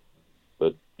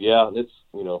but yeah, it's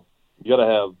you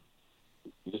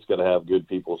just gotta have good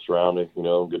people surrounding,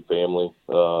 good family.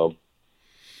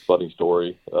 Funny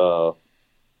story.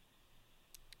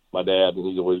 My dad,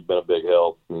 he's always been a big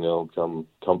help,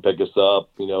 come pick us up,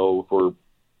 if we're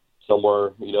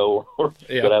somewhere, or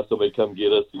gonna have somebody come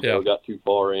get us, got too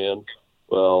far in.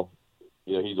 Well,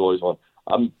 he's always one.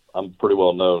 I'm pretty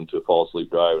well known to fall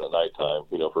asleep driving at nighttime,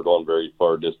 for going very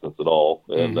far distance at all.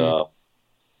 And for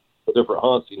different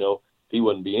hunts, he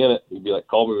wouldn't be in it. He'd be like,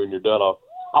 call me when you're done.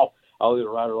 I'll either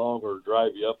ride along or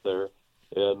drive you up there.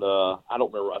 And I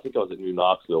don't remember. I think I was at New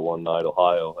Knoxville one night,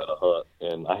 Ohio, at a hunt,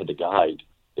 and I had to guide.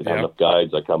 Didn't have enough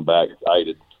guides. I come back,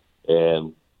 guided,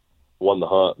 and won the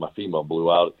hunt. My female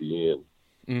blew out at the end.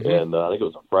 And I think it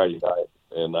was a Friday night,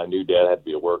 and I knew Dad had to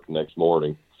be at work the next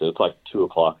morning. So it's like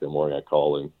 2:00 in the morning. I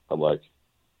call him. I'm like,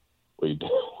 what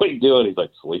are you doing? He's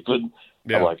like, sleeping.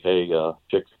 Yeah. I'm like, hey,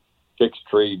 chicks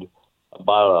treed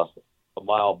about a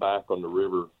mile back on the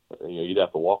river. You'd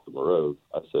have to walk from the road.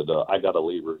 I said, I got to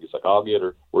leave her. He's like, I'll get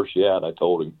her. Where's she at? I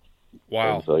told him.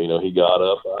 Wow. And so, he got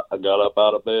up. I got up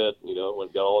out of bed,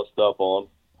 went got all his stuff on,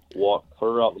 walked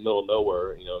her out in the middle of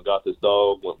nowhere, got this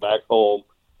dog, went back home,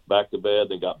 back to bed,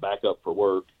 then got back up for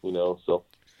work, so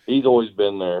he's always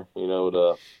been there,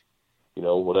 to,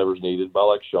 whatever's needed. But I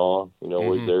like Sean,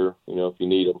 always there, if you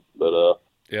need him. But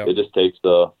it just takes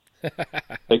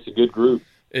takes a good group.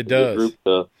 It does. Good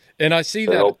group and I see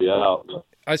to that. help you out.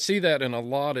 I see that in a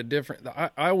lot of different.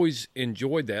 I always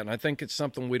enjoyed that, and I think it's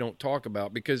something we don't talk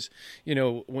about because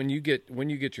when you get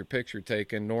your picture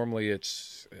taken, normally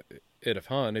it's at a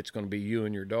hunt, it's going to be you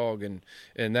and your dog, and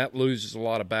that loses a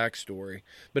lot of backstory.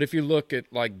 But if you look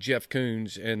at like Jeff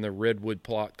Koons and the Redwood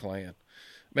Plot Clan,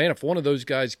 Man, if one of those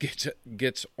guys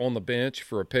gets on the bench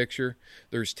for a picture,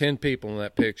 there's 10 people in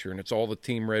that picture, and it's all the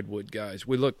Team Redwood guys.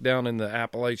 We look down in the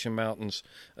Appalachian Mountains,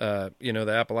 the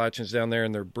Appalachians down there,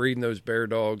 and they're breeding those bear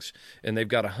dogs, and they've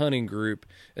got a hunting group,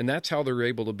 and that's how they're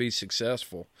able to be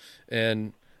successful.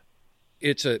 And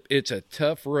it's a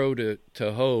tough road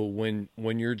to hoe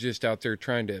when you're just out there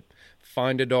trying to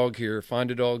find a dog here, find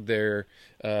a dog there,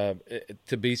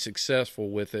 to be successful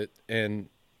with it. And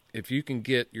if you can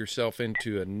get yourself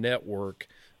into a network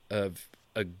of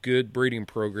a good breeding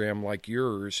program like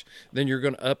yours, then you're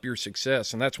going to up your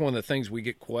success. And that's one of the things we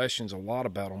get questions a lot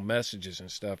about on messages and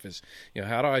stuff is,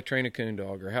 how do I train a coon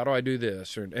dog, or how do I do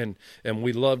this? And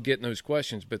we love getting those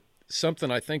questions. But something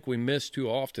I think we miss too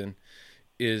often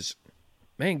is,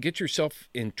 man, get yourself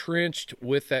entrenched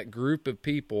with that group of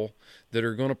people that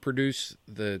are going to produce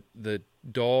the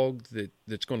dog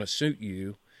that's going to suit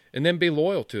you, and then be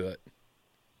loyal to it.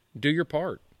 Do your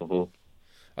part. Mm-hmm.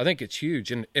 I think it's huge.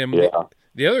 And yeah.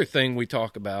 The other thing we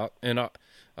talk about, and I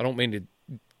don't mean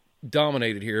to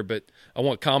dominate it here, but I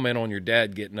want to comment on your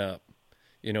dad getting up,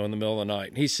 in the middle of the night.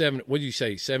 And he's what did you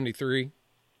say, 73?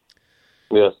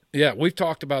 Yes. Yeah, we've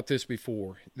talked about this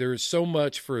before. There is so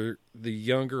much for the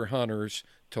younger hunters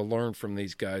to learn from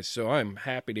these guys. So I'm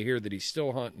happy to hear that he's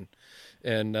still hunting.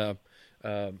 And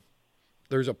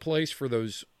there's a place for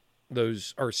those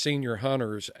our senior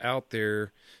hunters out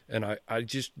there, and I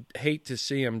just hate to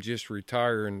see them just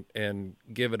retire and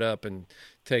give it up and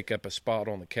take up a spot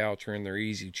on the couch or in their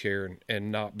easy chair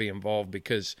and not be involved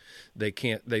because they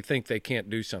think they can't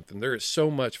do something. There is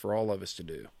so much for all of us to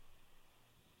do.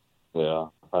 Yeah,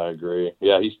 I agree.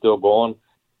 Yeah, he's still going.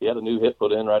 He had a new hip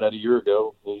put in right at a year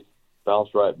ago. He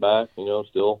bounced right back,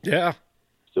 still. Yeah.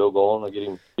 Still going. I get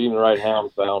him the right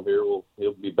hound found here.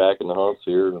 He'll be back in the hunts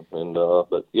here,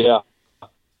 but yeah,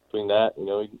 between that,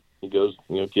 he goes.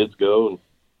 Kids go, and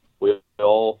we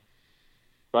all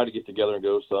try to get together and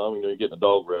go some. You're getting a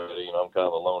dog ready. I'm kind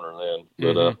of a loner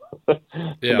then, but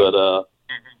yeah. But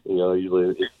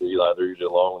usually it's Eli. They're usually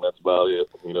along, and that's about it.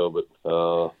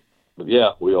 But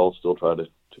yeah, we all still try to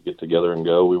get together and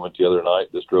go. We went the other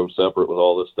night. Just drove separate with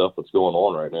all this stuff that's going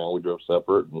on right now. We drove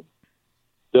separate and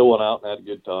still went out and had a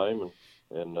good time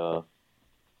and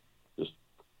just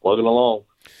plugging along.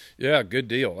 Yeah, good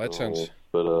deal. That sounds.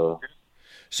 But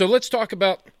so let's talk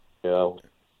about. Yeah.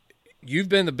 You've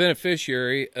been the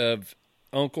beneficiary of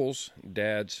uncles,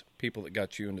 dads, people that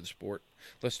got you into the sport.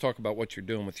 Let's talk about what you're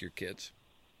doing with your kids.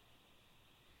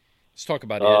 Let's talk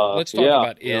about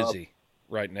about Izzy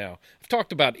right now. I've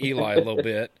talked about Eli a little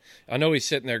bit. I know he's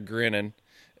sitting there grinning,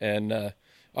 and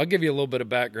I'll give you a little bit of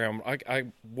background. I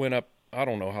went up. I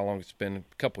don't know how long it's been,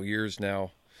 a couple years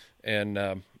now,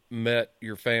 and met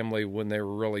your family when they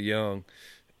were really young.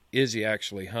 Izzy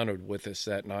actually hunted with us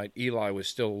that night. Eli was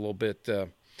still a little bit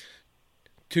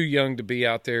too young to be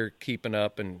out there keeping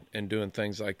up and doing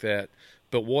things like that.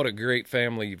 But what a great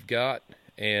family you've got,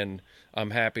 and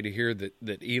I'm happy to hear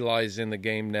that Eli's in the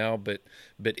game now, but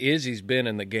Izzy's been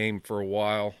in the game for a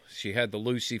while. She had the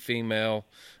Lucy female.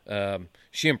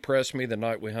 She impressed me the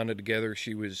night we hunted together.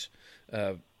 She was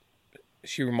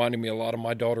she reminded me a lot of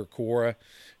my daughter Cora.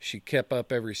 She kept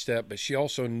up every step, but she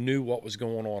also knew what was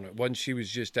going on. It wasn't she was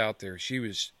just out there. She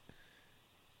was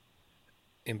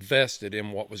invested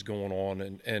in what was going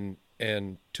on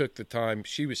and took the time.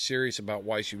 She was serious about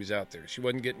why she was out there. She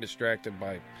wasn't getting distracted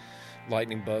by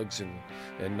lightning bugs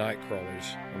and night crawlers.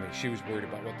 I mean, she was worried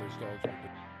about what those dogs were doing.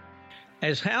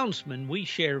 As houndsmen, we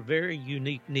share very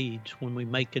unique needs when we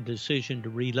make a decision to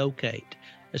relocate,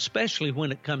 especially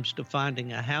when it comes to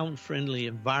finding a hound-friendly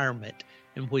environment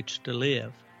in which to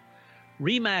live.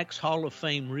 RE/MAX Hall of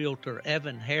Fame realtor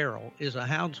Evan Harrell is a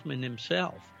houndsman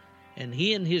himself, and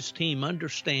he and his team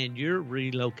understand your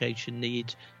relocation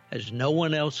needs as no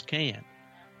one else can.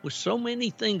 With so many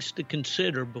things to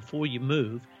consider before you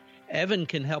move, Evan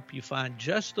can help you find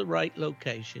just the right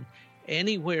location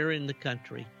anywhere in the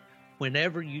country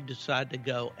whenever you decide to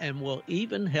go, and will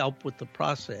even help with the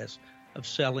process of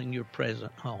selling your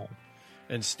present home.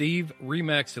 And Steve,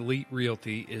 RE/MAX Elite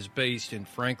Realty is based in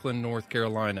Franklin, North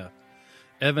Carolina.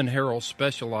 Evan Harrell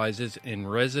specializes in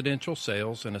residential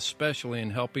sales and especially in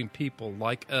helping people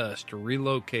like us to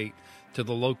relocate to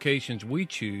the locations we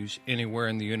choose anywhere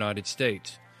in the United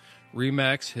States.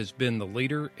 RE/MAX has been the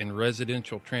leader in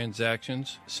residential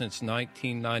transactions since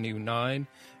 1999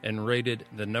 and rated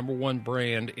the #1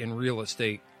 brand in real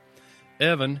estate.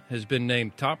 Evan has been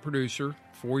named top producer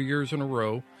 4 years in a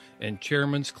row and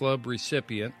Chairman's Club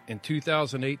recipient in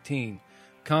 2018.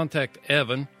 Contact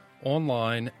Evan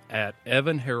online at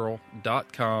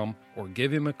evanharrell.com or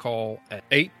give him a call at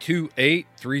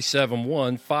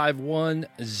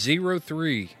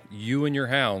 828-371-5103. You and your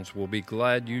hounds will be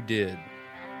glad you did.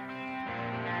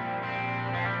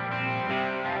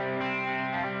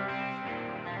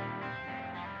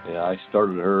 Yeah, I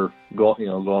started her going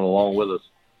along with us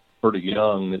pretty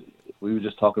young. We were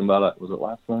just talking about it. Was it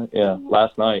last night? Yeah,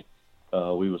 last night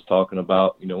we was talking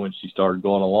about, when she started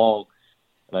going along.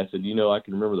 And I said, I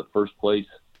can remember the first place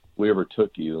we ever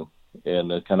took you.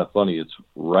 And it's kind of funny. It's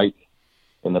right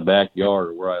in the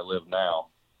backyard where I live now.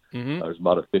 Mm-hmm. There's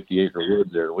about a 50-acre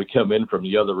woods there. We come in from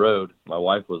the other road. My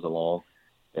wife was along,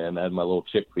 and I had my little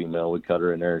chick female. We cut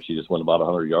her in there, and she just went about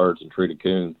 100 yards and treated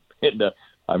coon. And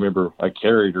I remember I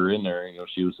carried her in there.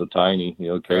 She was so tiny,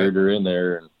 carried her in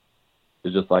there. And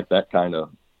it's just like that kind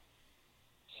of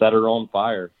set her on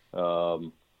fire.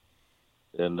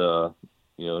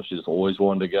 She just always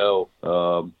wanted to go.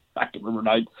 I can remember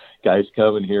night guys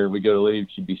coming here and we go to leave.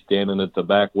 She'd be standing at the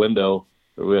back window.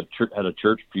 We had a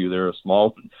church pew there, a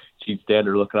small. She'd stand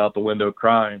there looking out the window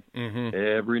crying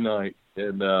every night.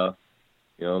 And, then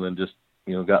just,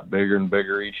 got bigger and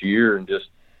bigger each year and just,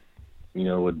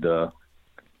 would,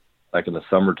 like in the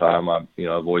summertime, I've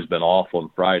always been off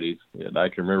on Fridays. And I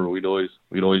can remember we'd always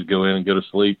go in and go to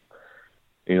sleep,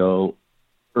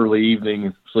 early evening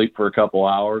and sleep for a couple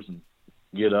hours and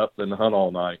get up and hunt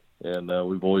all night. And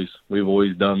we've always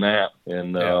done that.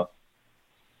 And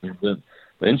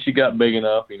then she got big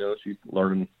enough, she's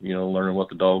learning what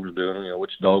the dog was doing,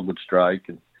 which dog would strike,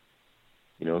 and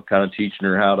kind of teaching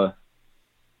her how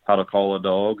to call a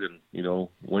dog, and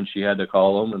when she had to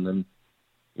call them, and then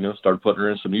started putting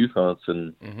her in some youth hunts,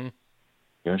 and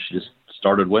she just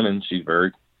started winning. She's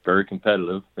very, very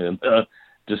competitive, and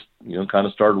just kind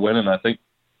of started winning. I think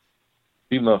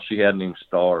female she had named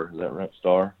Star. Is that right,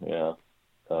 Star? Yeah.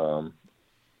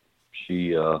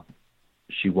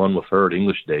 She won with her at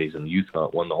English Days and youth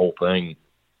hunt, won the whole thing.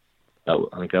 I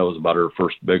think that was about her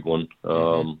first big one.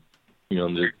 Then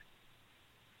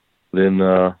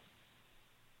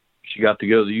she got to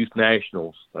go to the Youth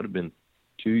Nationals. That'd have been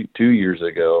two years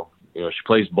ago. She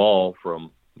plays ball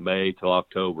from May till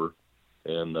October,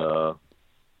 and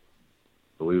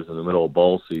we was in the middle of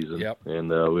ball season. Yep. And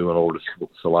we went over to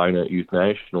Salina at Youth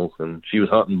Nationals, and she was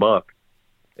hunting buck,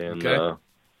 and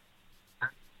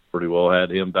pretty well had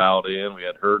him dialed in. We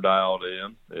had her dialed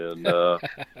in, and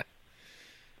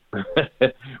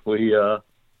we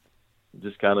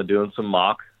just kind of doing some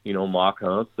mock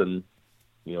hunts, and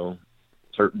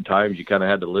certain times you kind of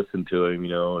had to listen to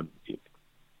him,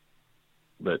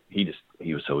 but he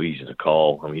was so easy to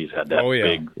call. I mean, he's had that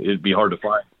big. It'd be hard to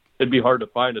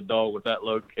find a dog with that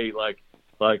locate like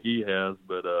he has.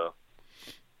 But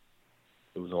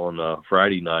it was on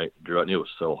Friday night, and it was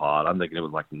so hot. I'm thinking it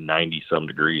was like 90-some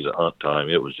degrees at hunt time.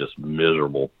 It was just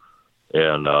miserable,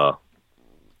 and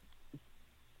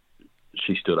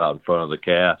she stood out in front of the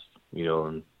cast,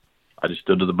 and I just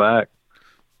stood to the back,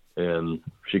 and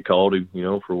she called him,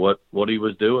 for what he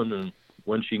was doing and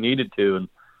when she needed to, and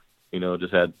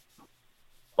just had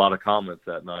a lot of comments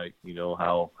that night,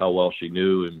 how well she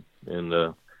knew, and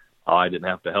how I didn't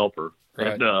have to help her.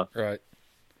 Right. And, right.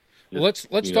 Well, let's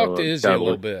talk to Izzy a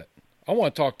little bit. I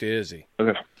want to talk to Izzy.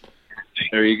 Okay.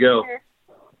 There you go.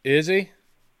 Izzy,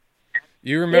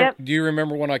 you remember? Yep. Do you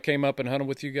remember when I came up and hunted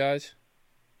with you guys?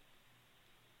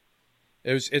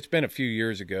 It's been a few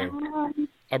years ago.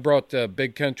 I brought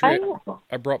Big Country.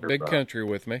 I brought Big Country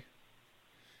with me,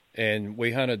 and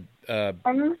we hunted.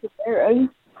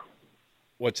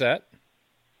 What's that?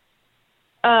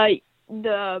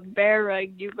 The bear rug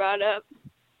you brought up.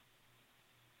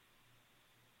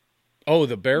 Oh,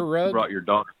 the bear rug. You brought your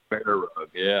dog bear rug,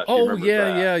 yeah. Oh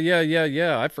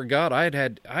yeah. I forgot. I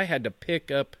had to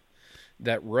pick up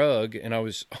that rug, and I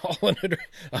was hauling it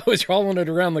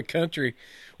around the country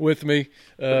with me.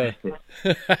 Yeah,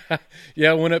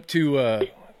 I went up to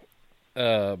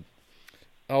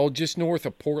just north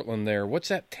of Portland there. What's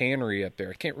that tannery up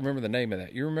there? I can't remember the name of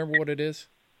that. You remember what it is,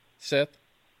 Seth?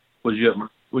 Was you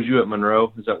at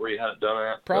Monroe? Is that where you had it done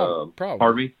at? Probably.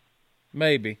 Harvey?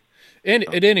 Maybe.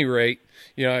 At any rate,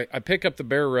 I pick up the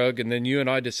bear rug, and then you and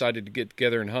I decided to get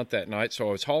together and hunt that night. So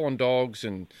I was hauling dogs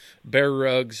and bear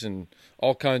rugs and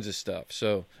all kinds of stuff.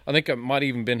 So I think I might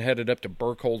even been headed up to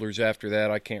Burkholders after that.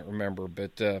 I can't remember,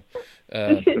 but yeah,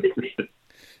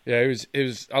 it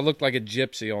was. I looked like a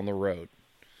gypsy on the road.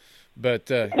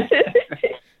 But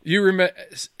you remember,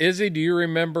 Izzy? Do you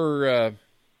remember?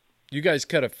 You guys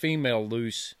cut a female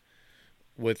loose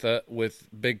with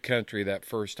Big Country that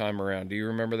first time around. Do you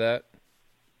remember that?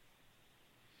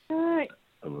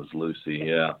 It was Lucy,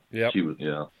 yeah. Yep. She was,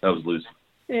 yeah. That was Lucy.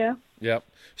 Yeah. Yep.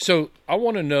 So I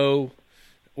want to know,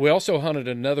 we also hunted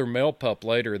another male pup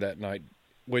later that night,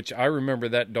 which I remember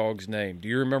that dog's name. Do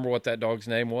you remember what that dog's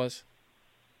name was?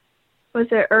 Was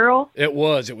it Earl? It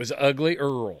was Ugly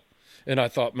Earl. And I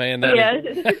thought, man,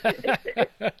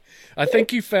 Yes. I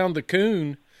think you found the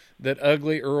coon that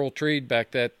Ugly Earl treed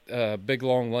back that big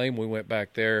long lane. We went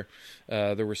back there.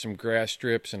 There were some grass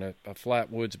strips and a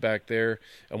flat woods back there,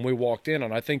 and we walked in,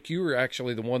 and I think you were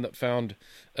actually the one that found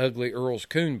Ugly Earl's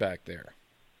coon back there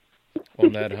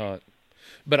on that hunt.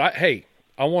 But I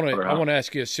want to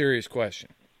ask you a serious question.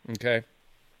 Okay.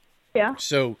 Yeah.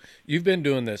 So you've been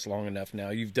doing this long enough now.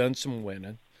 You've done some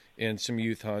winning and some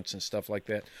youth hunts and stuff like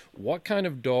that. What kind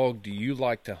of dog do you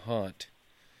like to hunt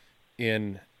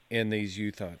in these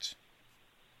youth hunts?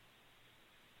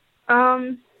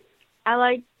 I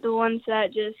like the ones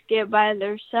that just get by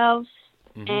themselves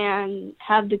and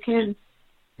have the coon.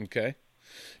 Okay.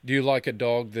 Do you like a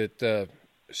dog that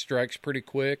strikes pretty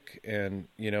quick? And,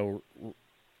 you know,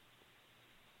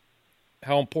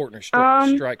 how important are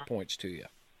strike points to you?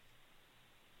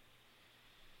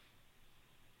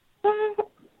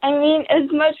 I mean, as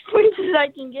much points as I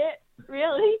can get,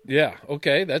 really. Yeah,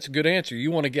 okay, that's a good answer.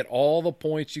 You want to get all the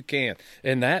points you can,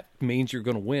 and that means you're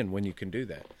going to win when you can do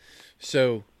that.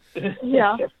 So,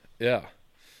 Yeah. yeah.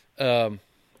 Do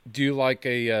you like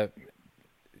a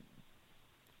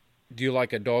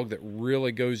dog that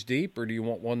really goes deep, or do you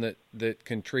want one that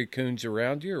can tree coons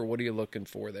around you, or what are you looking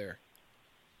for there?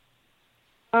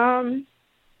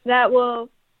 That will,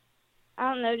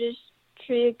 I don't know, just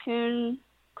tree a coon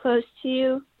close to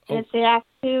you if they have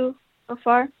to go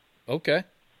far. Okay.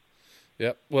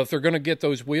 Yep. Well, if they're going to get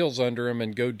those wheels under them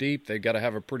and go deep, they got to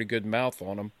have a pretty good mouth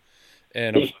on them.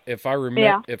 And if I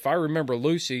remember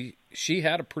Lucy, she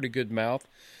had a pretty good mouth,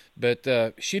 but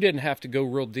she didn't have to go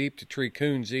real deep to tree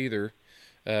coons either.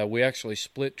 We actually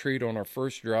split treed on our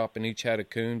first drop and each had a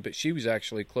coon, but she was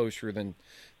actually closer than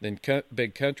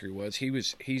Big Country was.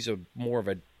 He's a more of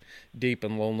a deep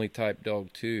and lonely type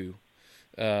dog too.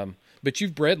 But you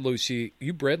bred Lucy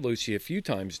a few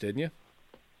times, didn't you?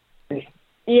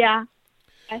 Yeah,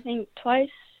 I think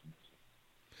twice.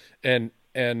 And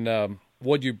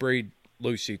what'd you breed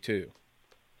Lucy to?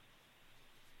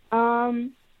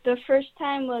 The first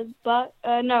time was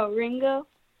Ringo.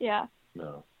 Yeah.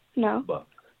 No. Buck.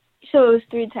 So it was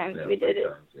 3 times we did it.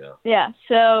 Times, Yeah.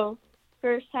 So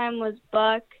first time was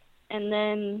Buck, and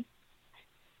then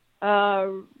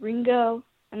Ringo,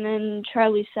 and then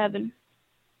Charlie 7.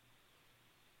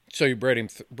 So you bred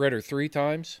her 3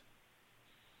 times?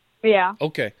 Yeah.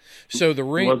 Okay. So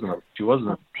the She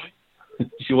wasn't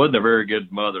a very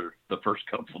good mother the first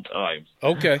couple times.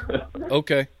 Okay.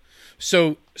 Okay.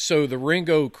 So the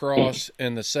Ringo cross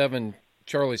and the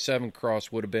Charlie 7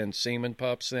 cross would have been semen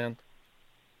pups then?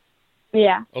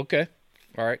 Yeah. Okay.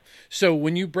 All right. So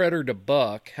when you bred her to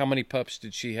Buck, how many pups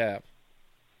did she have?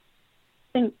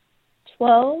 I think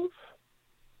 12,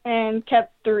 and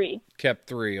kept 3. Kept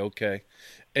 3. Okay.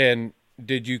 And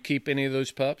did you keep any of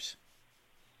those pups?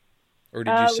 Or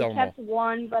did you sell them all? We kept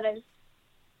one, but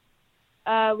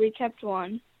we kept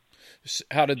one.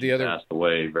 How did the other... Passed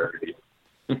away very...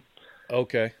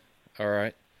 Okay. All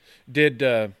right. Did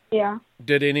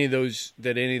any of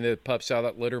the pups out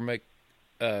of that litter make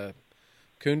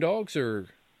coon dogs, or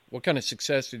what kind of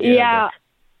success did you have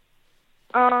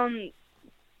there?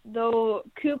 The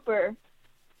Cooper.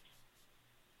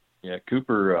 Yeah,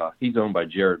 Cooper, he's owned by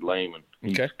Jared Lehman.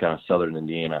 He's kind of southern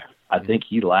Indiana. I think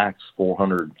he lacks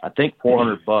 400. I think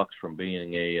 $400 from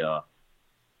being a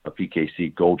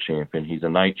PKC gold champion. He's a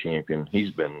night champion.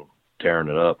 He's been tearing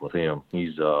it up with him.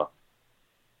 He's done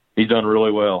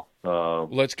really well.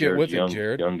 Let's get with it,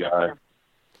 Jared. Young guy.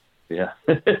 Yeah.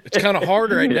 It's kind of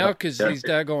hard right now because these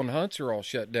daggone hunts are all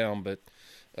shut down. But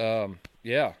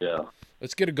yeah.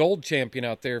 Let's get a gold champion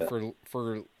out there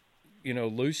for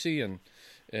Lucy and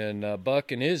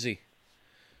Buck and Izzy.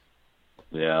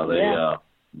 Yeah,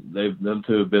 them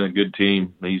two have been a good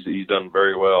team. He's done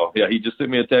very well. Yeah, he just sent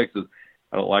me a text.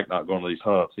 I don't like not going to these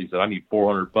hunts. He said I need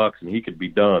 $400 and he could be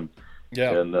done.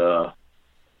 Yeah. And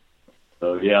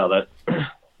so yeah,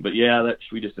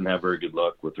 we just didn't have very good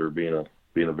luck with her being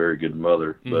a very good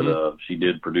mother. But she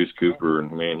did produce Cooper, and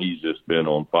man, he's just been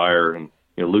on fire. And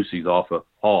Lucy's off a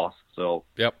Hoss, so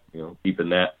yep. Keeping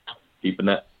that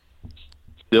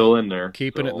still in there,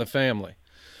 keeping it in the family.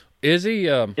 Izzy,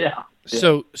 yeah.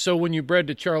 So when you bred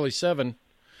to Charlie 7,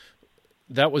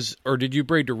 that was, or did you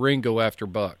breed to Ringo after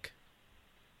Buck?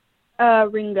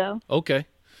 Ringo. Okay.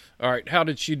 All right. How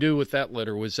did she do with that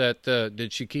litter? Was that,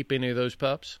 did she keep any of those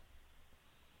pups?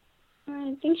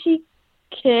 I think she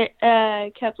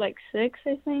kept like 6,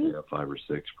 I think. Yeah, 5 or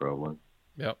 6 probably.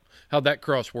 Yep. How'd that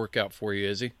cross work out for you,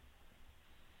 Izzy?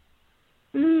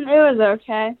 It was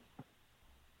okay.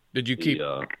 Did you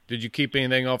keep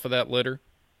anything off of that litter?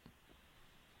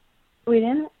 We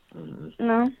didn't?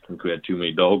 No. I think we had too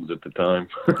many dogs at the time.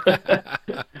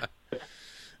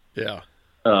 Yeah.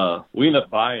 We ended up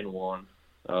buying one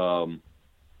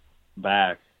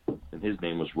back, and his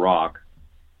name was Rock.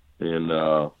 And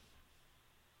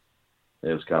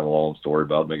it was kind of a long story,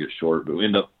 but I'll make it short. But we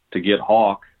ended up, to get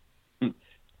Hawk,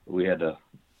 we had to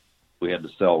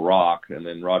sell Rock, and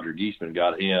then Roger Geisman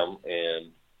got him,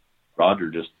 and Roger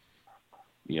just,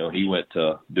 he went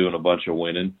to doing a bunch of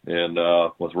winning, and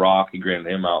with Rock, he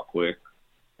granted him out quick,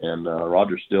 and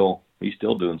Roger's he's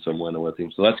still doing some winning with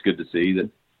him, so that's good to see that,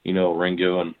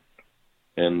 Ringo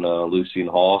and Lucy and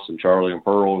Hoss and Charlie and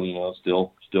Pearl,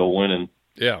 still winning.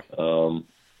 Yeah.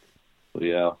 But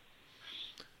yeah.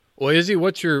 Well, Izzy,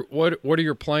 what are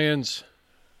your plans?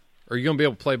 Are you going to be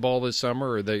able to play ball this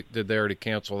summer, or did they already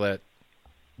cancel that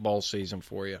ball season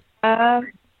for you?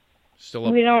 Still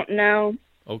up? We don't know.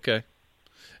 Okay.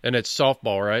 And it's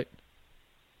softball, right?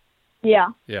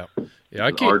 Yeah. Yeah.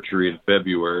 Archery in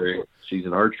February. She's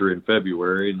in archery in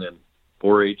February, and then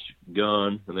 4-H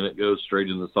gun, and then it goes straight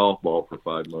into softball for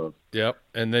 5 months. Yep.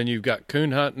 And then you've got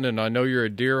coon hunting, and I know you're a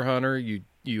deer hunter.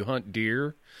 You hunt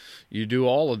deer. You do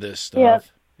all of this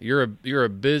stuff. Yep. You're a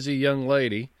busy young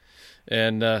lady,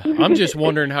 and I'm just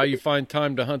wondering how you find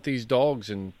time to hunt these dogs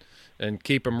and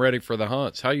keep them ready for the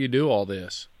hunts. How you do all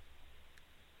this?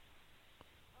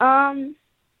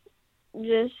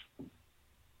 Just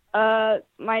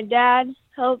my dad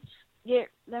helps get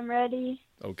them ready,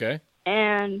 Okay.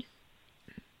 and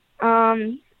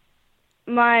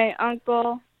my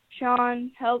uncle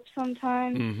Sean helps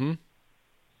sometimes. Mm-hmm.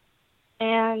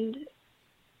 And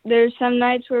there's some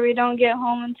nights where we don't get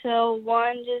home until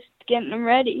 1, just getting them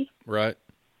ready. Right.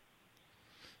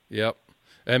 Yep.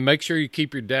 And make sure you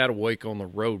keep your dad awake on the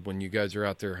road when you guys are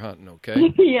out there hunting,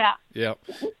 okay? Yeah. Yep.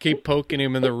 Keep poking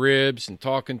him in the ribs and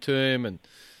talking to him.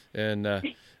 And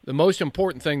the most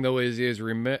important thing, though, is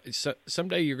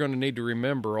someday you're going to need to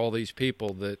remember all these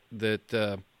people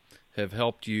that have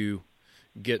helped you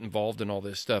get involved in all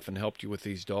this stuff and helped you with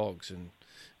these dogs.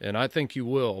 And I think you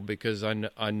will, because I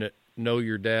know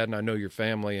your dad and I know your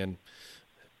family, and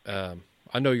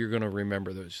I know you're going to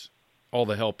remember all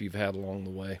the help you've had along the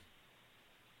way.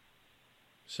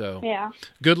 So yeah.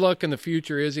 Good luck in the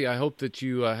future, Izzy. I hope that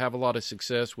you have a lot of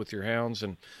success with your hounds,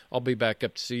 and I'll be back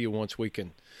up to see you once we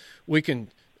can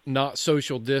not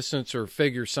social distance or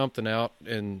figure something out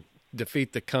and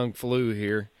defeat the Kung Flu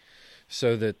here,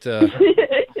 so that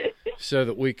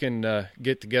we can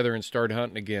get together and start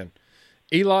hunting again.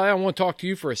 Eli, I want to talk to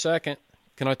you for a second.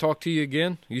 Can I talk to you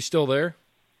again? You still there?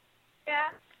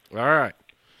 Yeah. All right.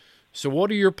 So what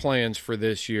are your plans for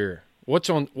this year? What's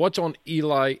on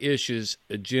Eli Ish's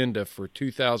agenda for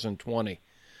 2020?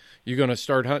 You going to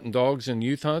start hunting dogs in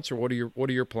youth hunts, or what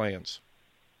are your plans?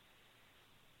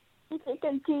 You think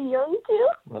I'm too young to?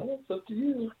 Well, it's up to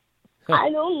you. I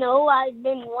don't know. I've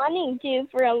been wanting to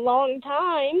for a long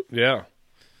time. Yeah.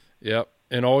 Yep.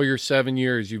 In all your 7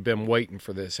 years, you've been waiting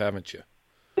for this, haven't you?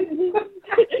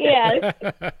 Yes.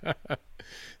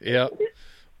 Yep.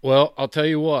 Well, I'll tell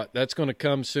you what, that's going to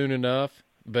come soon enough,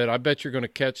 but I bet you're going to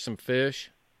catch some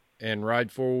fish and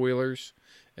ride four-wheelers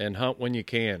and hunt when you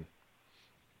can.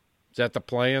 Is that the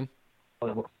plan?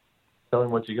 Tell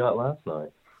him what you got last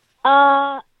night.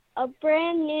 A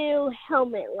brand new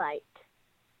helmet light.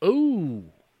 Ooh.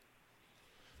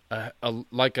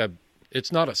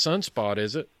 It's not a sunspot,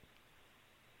 is it?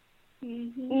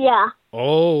 Yeah.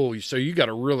 Oh, so you got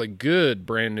a really good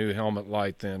brand new helmet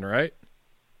light then, right?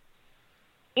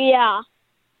 Yeah.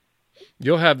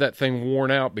 You'll have that thing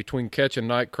worn out between catching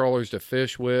night crawlers to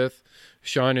fish with,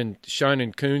 shining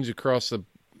coons across the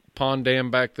pond dam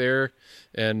back there,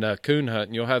 and coon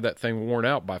hunting. You'll have that thing worn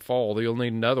out by fall. You'll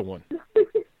need another one.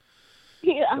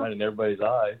 Yeah. Right in everybody's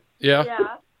eyes. Yeah.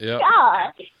 Yeah. Yeah.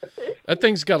 Gosh. That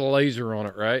thing's got a laser on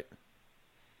it, right?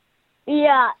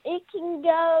 Yeah. It can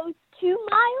go 2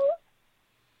 miles.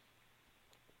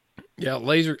 Yeah,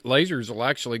 lasers will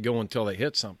actually go until they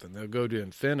hit something. They'll go to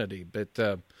infinity,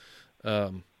 but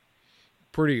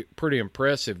pretty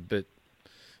impressive. But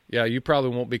yeah, you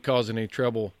probably won't be causing any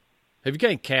trouble. Have you got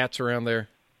any cats around there?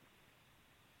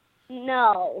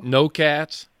 No. No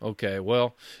cats? Okay.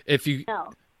 Well,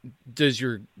 No. does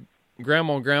your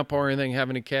grandma and grandpa or anything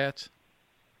have any cats?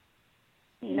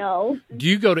 No. Do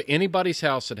you go to anybody's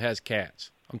house that has cats?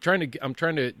 I'm trying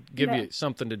to give No. you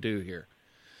something to do here.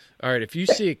 All right, if you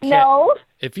see a cat, No.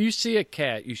 if you see a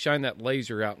cat, you shine that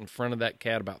laser out in front of that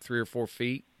cat about 3 or 4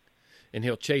 feet, and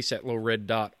he'll chase that little red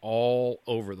dot all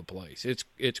over the place.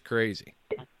 It's crazy.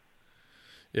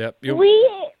 Yep.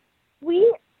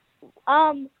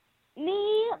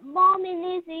 Me, Mom,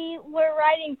 and Izzy were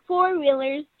riding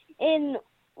 4-wheelers, and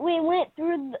we went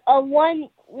through a one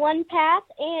path,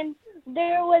 and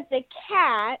there was a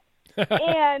cat,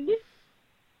 and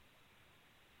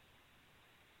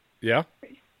Yeah.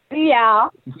 yeah.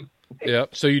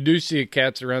 Yep. So you do see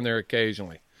cats around there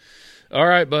occasionally. All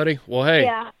right, buddy. Well, hey,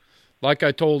 Yeah. like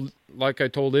I told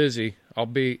Izzy, I'll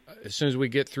be, as soon as we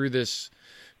get through this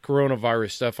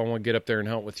coronavirus stuff, I want to get up there and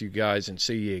hunt with you guys and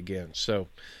see you again. So,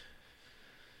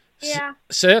 Yeah.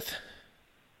 Seth,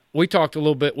 we talked a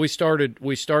little bit. We started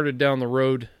down the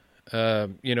road,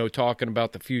 talking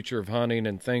about the future of hunting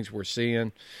and things we're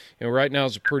seeing. Right now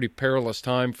is a pretty perilous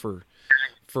time for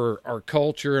our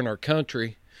culture and our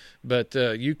country. But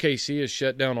UKC has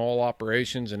shut down all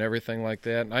operations and everything like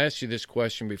that. And I asked you this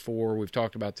question before. We've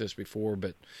talked about this before.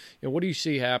 But what do you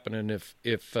see happening if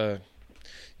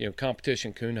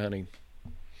competition coon hunting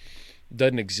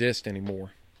doesn't exist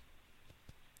anymore?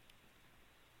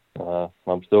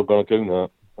 I'm still going to coon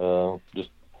hunt. Just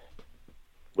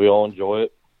we all enjoy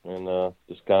it, and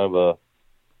just kind of a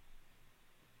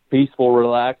peaceful,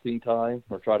 relaxing time,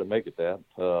 or try to make it that.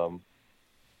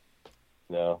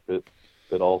 If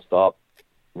it all stopped,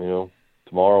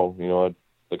 tomorrow,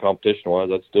 the competition-wise,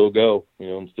 I'd still go,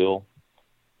 and still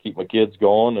keep my kids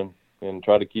going and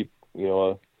try to keep,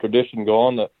 a tradition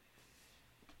going that,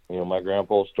 my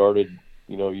grandpa started,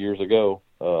 years ago.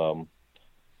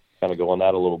 Kind of go on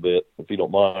that a little bit, if you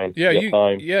don't mind. Yeah,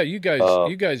 you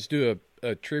guys do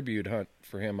a tribute hunt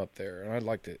for him up there, and I'd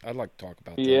like to talk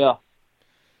about that.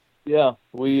 Yeah.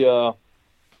 We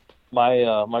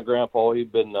my grandpa,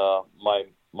 he'd been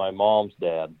my mom's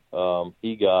dad.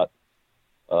 He got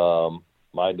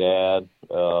my dad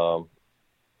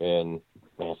and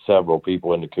several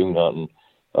people into coon hunting,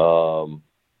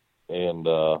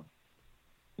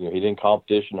 he didn't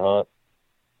competition hunt.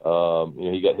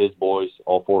 He got his boys,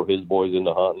 all 4 of his boys,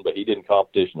 into hunting, but he didn't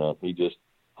competition hunt. He just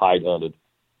hide hunted,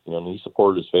 and he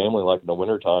supported his family like in the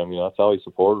wintertime. That's how he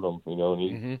supported them,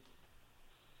 and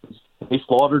he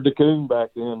slaughtered the coon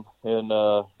back then, and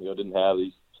didn't have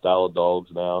these style of dogs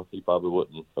now. He probably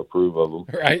wouldn't approve of them,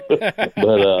 right? But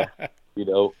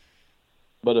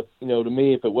if to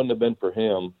me, if it wouldn't have been for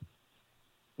him,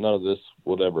 none of this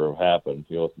would ever have happened.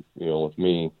 With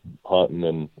me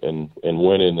hunting and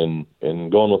winning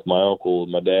and going with my uncle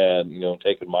and my dad,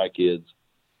 taking my kids,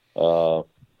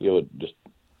 it just,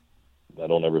 I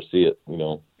don't ever see it,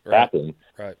 happening.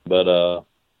 Right. But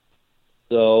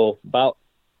so about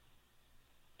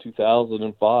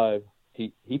 2005,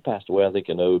 he passed away, I think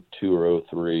in 02 or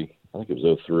 03. I think it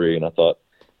was 03, and I thought,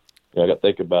 I got to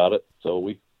think about it. So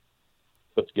we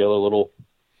put together a little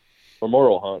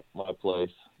memorial hunt at my place,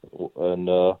 and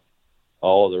there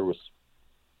was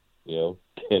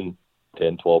 10,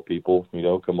 12 people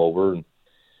come over and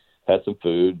had some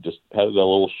food, just had a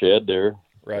little shed there,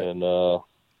 right? And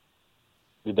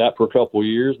did that for a couple of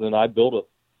years. Then I built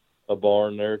a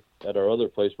barn there at our other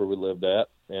place where we lived at,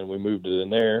 and we moved it in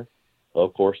there.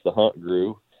 Of course, the hunt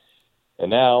grew, and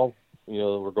now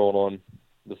we're going on,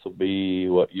 this will be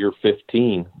year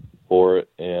 15 for it,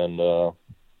 and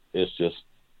it's just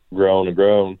grown and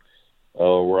grown.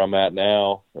 Where I'm at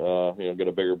now, got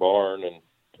a bigger barn,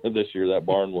 and this year that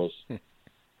barn was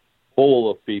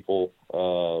full of people.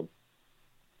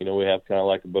 We have kind of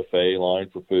like a buffet line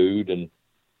for food, and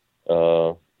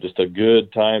just a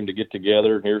good time to get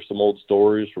together and hear some old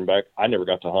stories from back. I never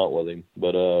got to hunt with him,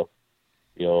 but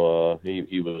he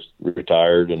was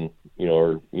retired and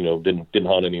didn't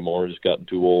hunt anymore, just gotten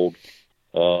too old.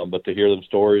 But to hear them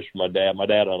stories from my dad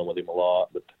hunted with him a lot,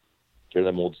 but to hear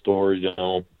them old stories,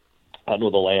 hunting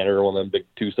with a lantern, one of them big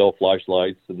 2-cell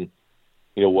flashlights, and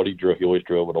what he drove. He always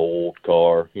drove an old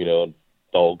car,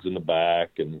 dogs in the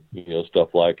back, and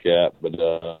stuff like that. But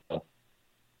to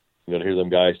hear them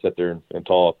guys sit there and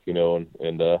talk, and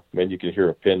man, you can hear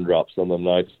a pin drop some of them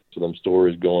nights to them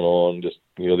stories going on, just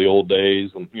the old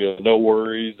days, and no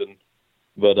worries,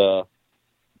 but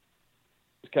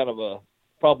it's kind of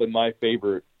probably my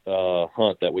favorite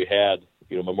hunt that we had,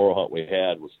 memorial hunt we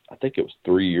had was, I think it was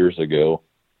 3 years ago.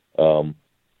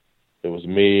 It was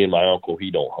me and my uncle. He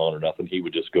don't hunt or nothing. He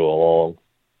would just go along,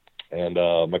 and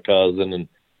my cousin and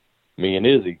me and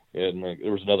Izzy, and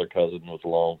there was another cousin was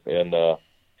along, and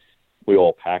we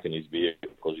all pack in these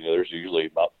vehicles. There's usually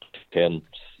about 10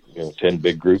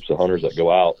 big groups of hunters that go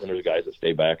out, and there's guys that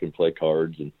stay back and play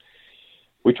cards, and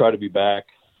we try to be back.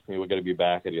 We got to be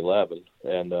back at 11,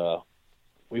 and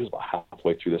we was about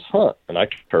halfway through this hunt, and I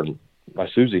turned my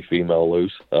Susie female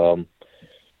loose.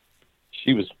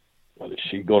 She was, what is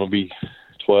she going to be,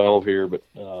 12 here, but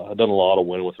I've done a lot of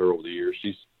winning with her over the years.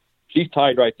 She's she's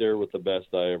tied right there with the best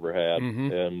I ever had.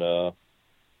 Mm-hmm. And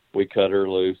we cut her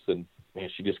loose, and man,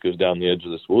 she just goes down the edge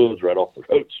of this woods right off the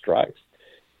road, strikes,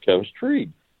 comes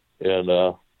treed. And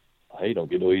hey, don't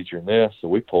get no easier than this. So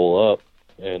we pull up,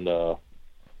 and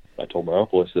I told my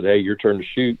uncle, I said, hey, your turn to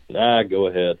shoot. Nah, go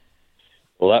ahead.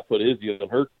 Well, that put Izzy on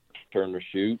her turn to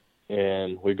shoot,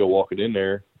 and we go walking in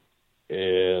there,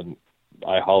 and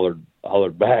I hollered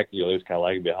back. You know, they was kind of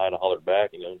lagging behind. I hollered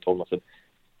back, you know, and told them, I said,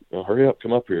 you know, hurry up,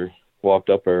 come up here. Walked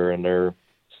up there, and there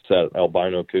sat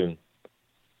albino coon.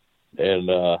 And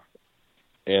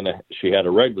she had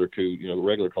a regular coon, you know,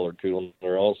 regular colored coon on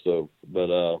there also.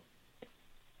 But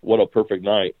what a perfect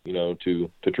night, you know,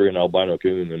 to tree an albino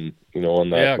coon, and you know, on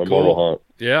that memorial hunt,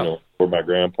 you know, for my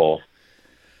grandpa.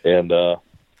 And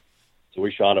so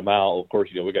we shot him out. Of course,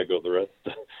 you know, we got to go the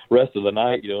rest of the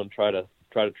night, you know, and try to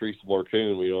tree some more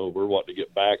coon. You know, we're wanting to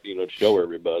get back, you know, to show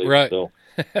everybody. Right. So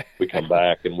we come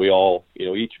back, and we all, you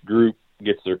know, each group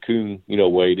gets their coon, you know,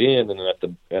 weighed in, and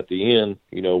then at the end,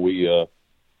 you know, we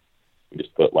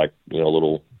just put, like, you know, a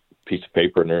little piece of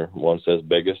paper in there. One says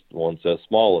biggest, one says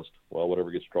smallest. Well,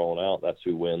 whatever gets drawn out, that's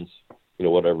who wins, you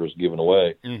know, whatever is given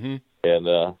away. Mm-hmm.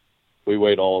 And we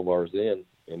weighed all of ours in,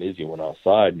 and Izzy went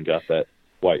outside and got that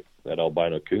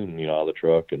albino coon, you know, out of the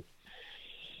truck. And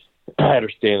I had her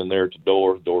standing there at the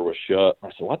door. The door was shut. I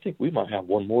said, well, I think we might have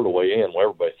one more to weigh in. Well,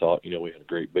 everybody thought, you know, we had a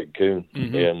great big coon.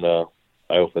 Mm-hmm. And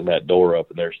I opened that door up,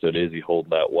 and there stood Izzy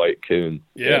holding that white coon.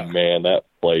 Yeah. And man, that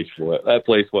place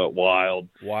went wild.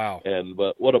 Wow.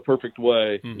 But what a perfect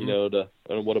way, Mm-hmm. you know,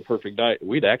 and what a perfect night.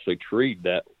 We'd actually treed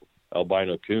that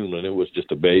albino coon, and it was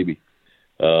just a baby.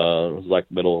 It was like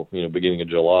beginning of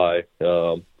July,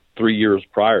 3 years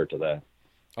prior to that.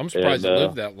 I'm surprised it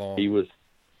lived that long.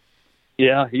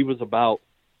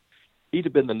 He'd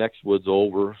have been the next woods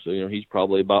over. So, you know, he's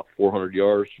probably about 400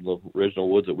 yards from the original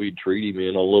woods that we'd treat him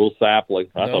in, a little sapling.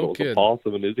 I thought it was a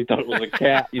possum, and Izzy thought it was a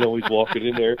cat. You know, he's walking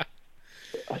in there.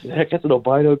 I said, heck, that's an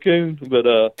albino coon.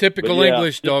 But typical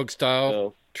English dog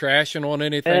style, trashing on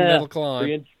anything that'll climb.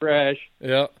 3-inch trash.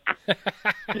 Yeah.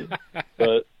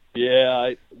 But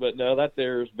but no, that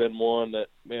there's been one that,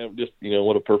 man, just, you know,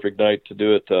 what a perfect night to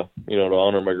do it, to, you know, to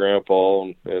honor my grandpa.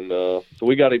 And so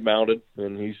we got him mounted,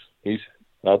 and he's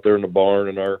out there in the barn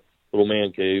in our little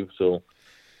man cave. So,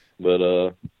 but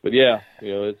yeah,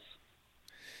 you know, it's,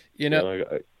 you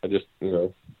know, I just, you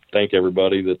know, thank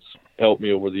everybody that's helped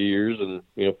me over the years, and,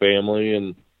 you know, family,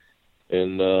 and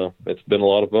it's been a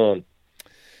lot of fun.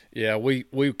 Yeah, we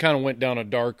kind of went down a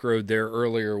dark road there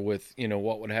earlier with, you know,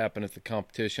 what would happen if the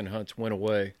competition hunts went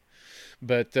away.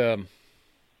 But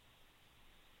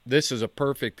this is a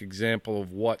perfect example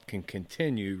of what can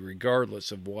continue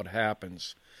regardless of what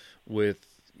happens with,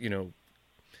 you know,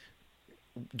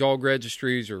 dog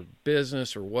registries or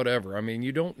business or whatever. I mean,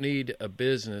 you don't need a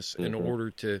business in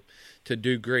order to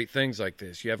do great things like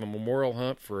this. You have a memorial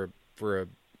hunt for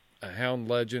a hound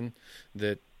legend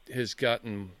that has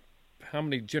gotten how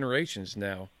many generations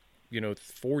now? You know,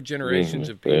 4 generations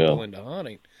of people into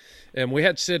hunting. And we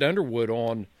had Sid Underwood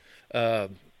on,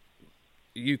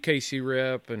 UKC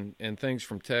rep and things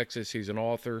from Texas. He's an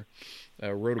author,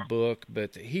 wrote a book,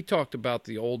 but he talked about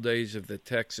the old days of the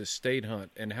Texas state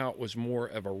hunt and how it was more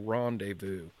of a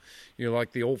rendezvous, you know,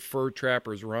 like the old fur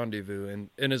trappers rendezvous.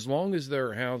 And as long as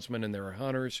there are houndsmen and there are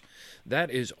hunters, that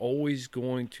is always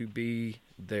going to be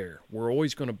there. We're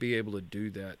always going to be able to do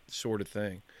that sort of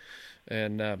thing.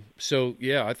 And so,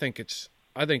 yeah, I think it's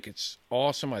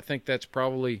awesome. I think that's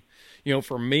probably, you know,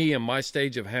 for me in my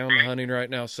stage of hound hunting right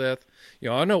now, Seth, you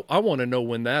know, I want to know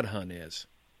when that hunt is.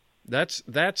 That's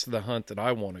the hunt that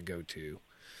I want to go to.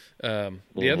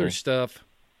 The other stuff,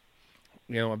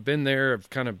 you know, I've been there.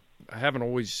 I haven't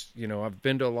always, you know, I've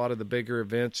been to a lot of the bigger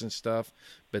events and stuff,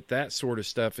 but that sort of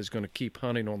stuff is going to keep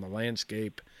hunting on the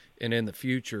landscape and in the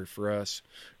future for us,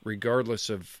 regardless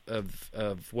of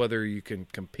whether you can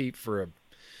compete for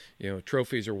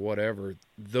trophies or whatever.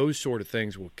 Those sort of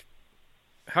things will.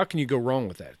 How can you go wrong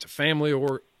with that? It's a family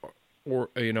or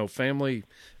you know, family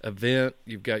event.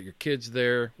 You've got your kids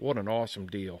there. What an awesome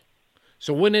deal.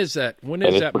 So when is that? When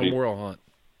is that memorial hunt?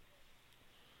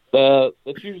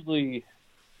 It's usually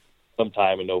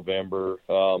sometime in November.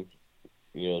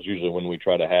 You know, it's usually when we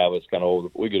try to have it. It's kind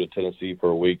of we go to Tennessee for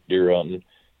a week deer hunting.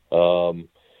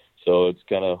 So it's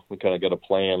we kind of got a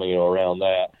plan, you know, around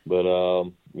that. But,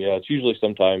 yeah, it's usually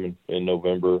sometime in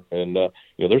November. And, you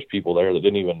know, there's people there that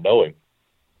didn't even know him,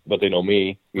 but they know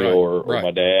me, you know, or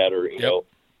my dad, or, you know,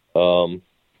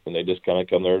 and they just kind of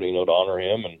come there, you know, to honor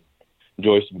him and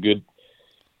enjoy some good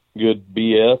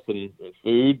BS and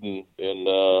food and,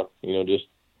 you know, just,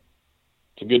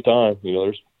 it's a good time. You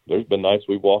know, there's been nights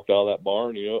we've walked out of that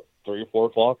barn, you know, 3 or 4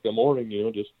 o'clock in the morning, you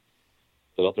know, just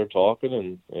sit out there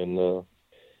talking, and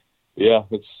yeah,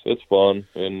 it's fun,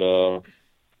 and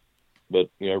but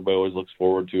everybody always looks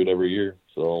forward to it every year.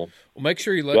 So well, make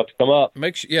sure you have to come up.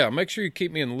 Make sure you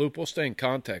keep me in the loop. We'll stay in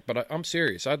contact. But I'm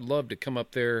serious. I'd love to come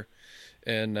up there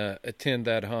and attend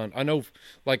that hunt. I know,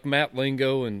 like Matt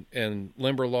Lingo and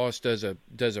Limberlost does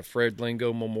a Fred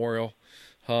Lingo Memorial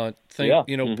hunt.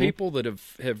 People that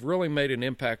have really made an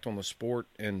impact on the sport,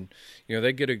 and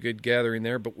they get a good gathering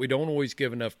there. But we don't always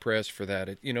give enough press for that.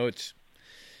 It's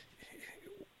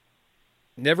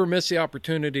never miss the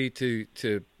opportunity to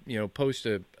post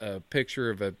a picture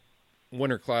of a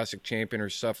Winter Classic champion or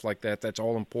stuff like that. That's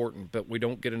all important, but we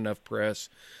don't get enough press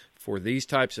for these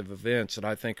types of events that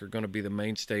I think are going to be the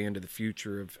mainstay into the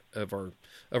future of our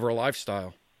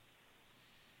lifestyle.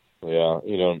 Yeah,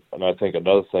 and I think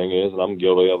another thing is, and I'm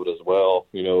guilty of it as well,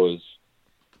 is,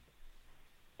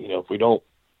 if we don't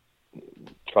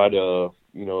try to,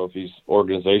 if these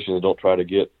organizations don't try to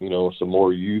get, some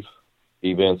more youth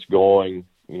events going,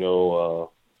 I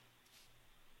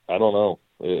don't know.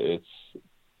 It's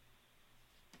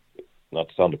not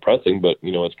to sound depressing, but,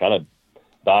 it's kind of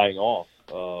dying off.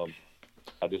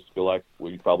 I just feel like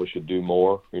we probably should do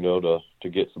more, to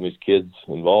get some of these kids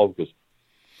involved, because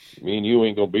me and you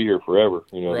ain't going to be here forever,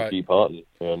 right. To keep hunting.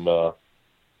 And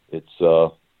it's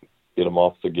get them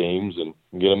off the games and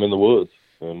get them in the woods.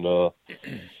 And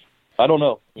I don't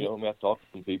know. We have to talk to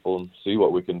some people and see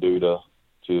what we can do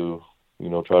to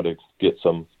try to get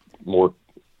some more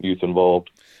youth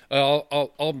involved.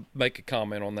 I'll make a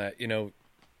comment on that.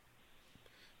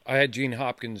 I had Gene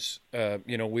Hopkins. We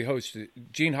hosted.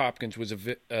 Gene Hopkins was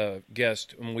a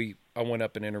guest, and I went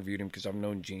up and interviewed him because I've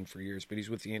known Gene for years. But he's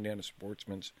with the Indiana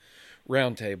Sportsman's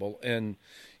Roundtable, and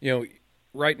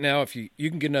right now, if you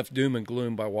can get enough doom and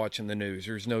gloom by watching the news,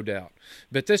 there's no doubt.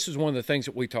 But this is one of the things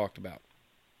that we talked about.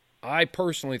 I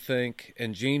personally think,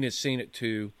 and Gene has seen it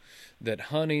too, that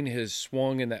hunting has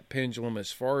swung in that pendulum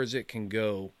as far as it can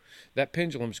go. That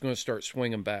pendulum is going to start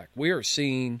swinging back. We are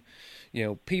seeing,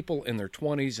 people in their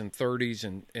 20s and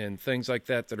 30s and things like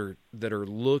that are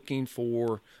looking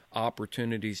for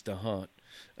opportunities to hunt.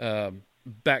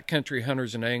 Backcountry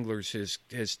hunters and anglers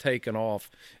has taken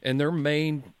off, and their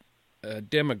main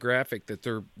demographic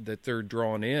that they're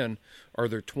drawn in are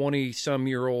their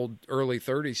 20-some-year-old, early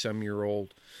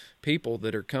 30-some-year-old people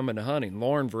that are coming to hunting.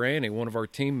 Lauren Verani, one of our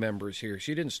team members here,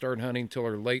 she didn't start hunting until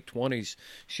her late 20s.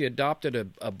 She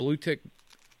adopted a blue tick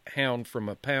hound from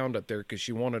a pound up there because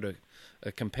she wanted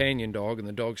a companion dog, and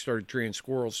the dog started treeing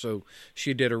squirrels, so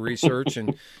she did her research,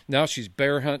 and now she's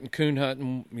bear hunting, coon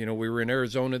hunting. We were in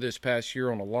Arizona this past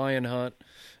year on a lion hunt,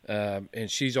 and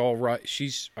she's all right. She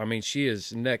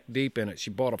is neck deep in it.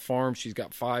 She bought a farm. She's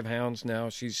got 5 hounds now.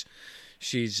 She's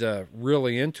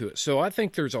really into it. So I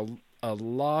think there's a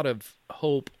lot of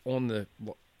hope on the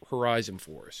horizon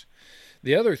for us.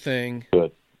 The other thing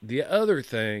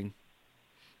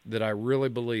that I really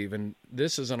believe, and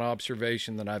this is an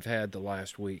observation that I've had the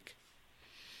last week.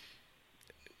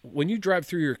 When you drive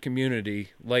through your community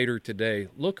later today,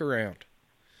 look around.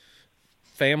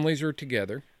 Families are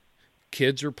together.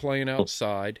 Kids are playing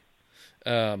outside.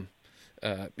 People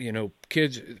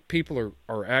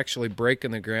are actually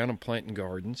breaking the ground and planting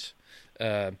gardens.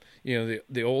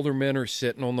 The older men are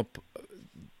sitting on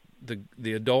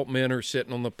the adult men are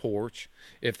sitting on the porch.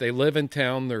 If they live in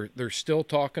town, they're still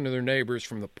talking to their neighbors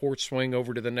from the porch swing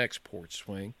over to the next porch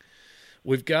swing.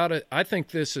 I think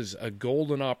this is a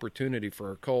golden opportunity for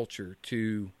our culture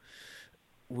to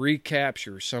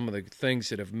recapture some of the things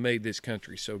that have made this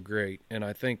country so great. And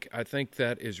I think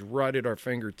that is right at our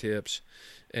fingertips,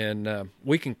 and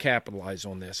we can capitalize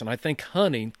on this. And I think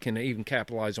hunting can even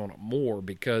capitalize on it more,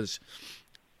 because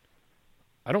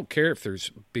I don't care if there's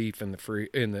beef in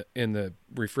the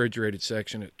refrigerated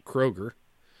section at Kroger.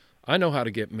 I know how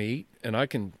to get meat, and I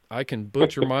can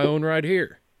butcher my own right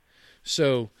here.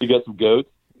 So you got some goats?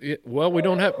 Well, we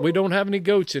don't have any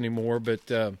goats anymore,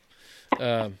 but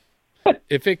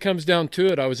if it comes down to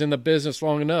it, I was in the business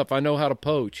long enough. I know how to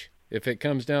poach. If it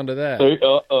comes down to that.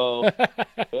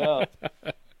 Yeah.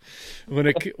 When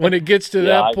it gets to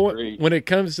that point, agree. When it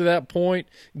comes to that point,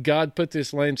 God put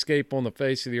this landscape on the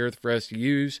face of the earth for us to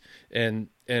use, and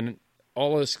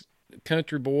all us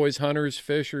country boys, hunters,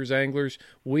 fishers, anglers,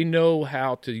 we know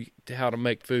how to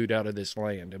make food out of this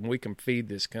land, and we can feed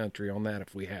this country on that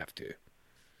if we have to.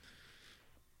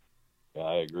 Yeah,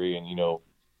 I agree, and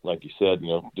like you said,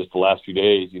 just the last few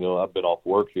days, I've been off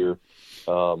work here,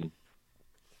 and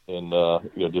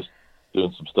just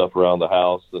doing some stuff around the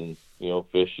house and,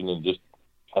 fishing and just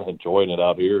kind of enjoying it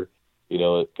out here.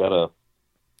 It kind of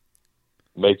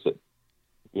makes it,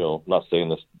 not saying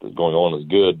this going on is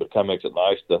good, but kind of makes it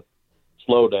nice to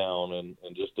slow down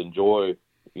and just enjoy,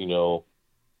 you know,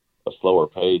 a slower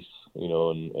pace, you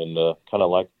know, and kind of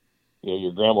like, you know,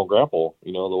 your grandma and grandpa,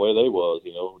 you know, the way they was,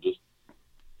 you know, just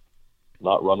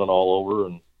not running all over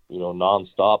and, you know,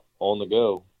 nonstop on the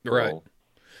go. Right. So,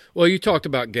 Well, you talked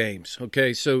about games.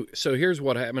 Okay. So here's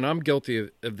what happened. I'm guilty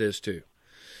of this too.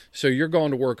 So you're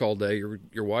going to work all day.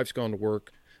 Your wife's going to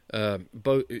work.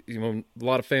 Both, you know, a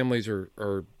lot of families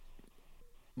are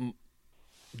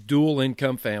dual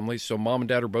income families, so mom and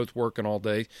dad are both working all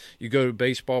day. You go to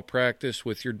baseball practice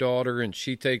with your daughter, and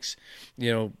she takes,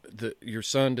 you know, your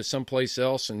son to someplace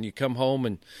else, and you come home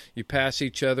and you pass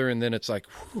each other, and then it's like,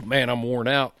 whew, man, I'm worn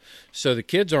out. So the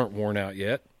kids aren't worn out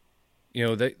yet. You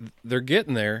know, they're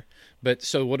getting there. But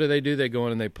so what do? They go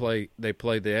in and they play the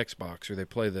Xbox, or they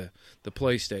play the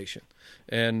PlayStation,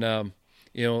 and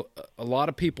you know, a lot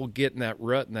of people get in that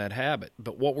rut and that habit.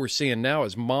 But what we're seeing now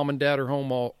is mom and dad are home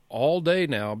all day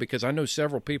now, because I know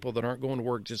several people that aren't going to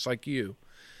work just like you.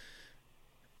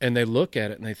 And they look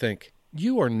at it and they think,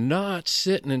 you are not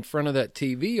sitting in front of that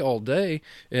TV all day.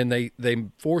 And they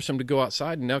force them to go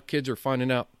outside. And now kids are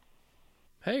finding out,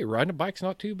 hey, riding a bike's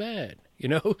not too bad. You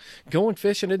know, going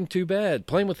fishing isn't too bad.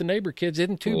 Playing with the neighbor kids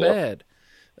isn't too bad.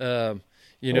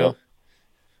 You know.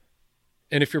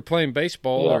 And if you're playing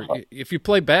baseball or if you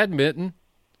play badminton,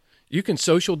 you can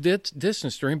social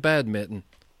distance during badminton.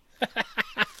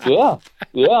 yeah,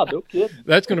 no kidding.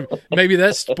 That's maybe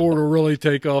that sport will really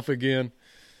take off again.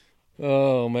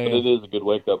 Oh man, but it is a good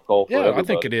wake up call for everybody. I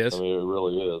think it is. I mean, it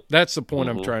really is. That's the point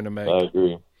I'm trying to make. I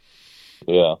agree.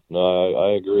 Yeah, no,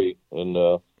 I agree. And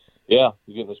yeah,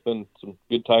 you're getting to spend some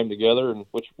good time together, and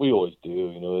which we always do.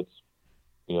 You know, it's,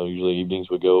 you know, usually evenings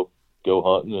we go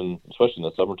hunting, and especially in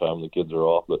the summertime the kids are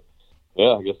off. But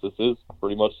yeah, I guess this is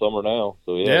pretty much summer now.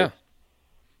 So yeah.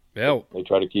 They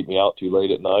try to keep me out too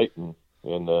late at night and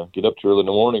get up too early in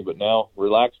the morning, but now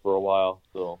relax for a while.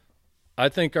 So I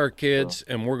think our kids,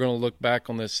 and we're going to look back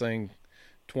on this thing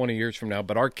 20 years from now,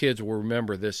 but our kids will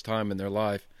remember this time in their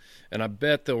life, and I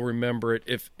bet they'll remember it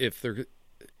if they're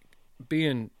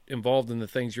being involved in the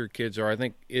things your kids are. I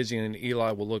think Izzy and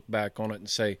Eli will look back on it and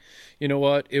say, you know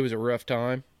what, it was a rough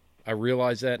time. I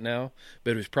realize that now,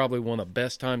 but it was probably one of the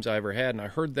best times I ever had. And I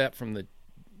heard that from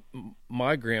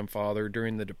my grandfather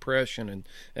during the Depression,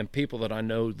 and people that I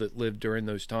know that lived during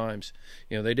those times.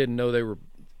 You know, they didn't know they were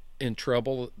in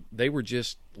trouble. They were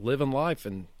just living life,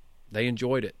 and they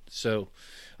enjoyed it. So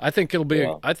I think it'll be,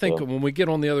 when we get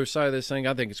on the other side of this thing,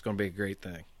 I think it's going to be a great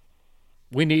thing.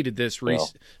 We needed this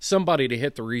somebody to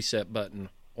hit the reset button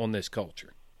on this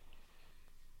culture.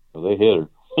 Well, they hit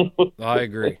her. I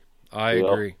agree. I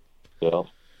agree. Yeah.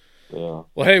 Well,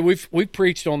 hey, we've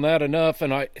preached on that enough,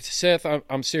 and Seth,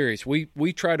 I'm serious.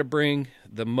 We try to bring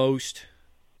the most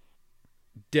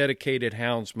dedicated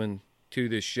houndsmen to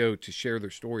this show to share their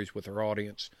stories with our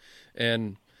audience,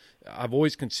 and I've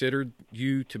always considered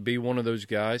you to be one of those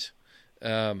guys.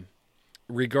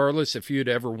 Regardless if you'd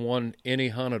ever won any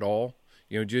hunt at all,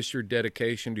 you know, just your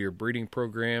dedication to your breeding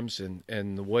programs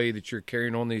and the way that you're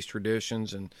carrying on these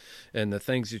traditions and the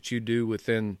things that you do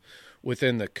within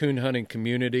the coon hunting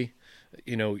community.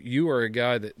 You know, you are a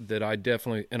guy that I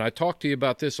definitely, and I talked to you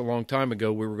about this a long time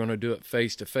ago. We were going to do it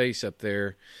face to face up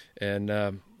there and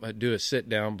do a sit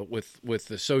down, but with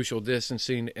the social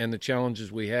distancing and the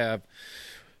challenges we have,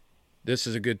 this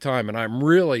is a good time. And I'm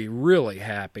really, really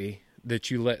happy that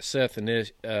you let Seth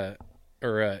and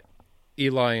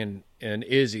Eli and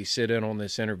Izzy sit in on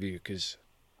this interview, because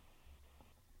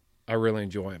I really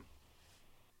enjoy them.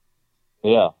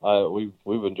 Yeah,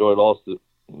 we've enjoyed also.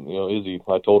 You know, Izzy,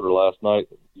 I told her last night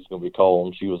he's going to be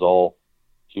calling. She was all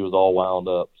wound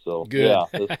up. So good. Yeah,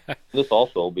 this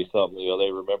also will be something, you know,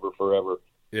 they remember forever.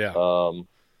 Yeah. You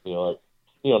know,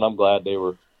 and I'm glad they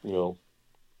were, you know,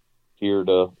 here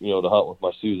to, you know, to hunt with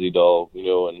my Susie dog, you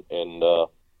know, and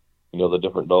you know, the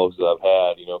different dogs that I've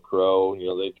had, you know, Crow, you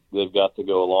know, they've got to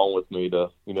go along with me to,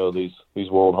 you know, these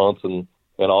world hunts and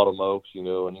autumn oaks, you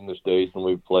know, and English days when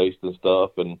we've placed and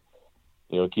stuff, and,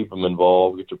 you know, keep them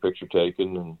involved, get your picture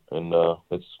taken, and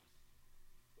it's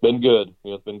been good.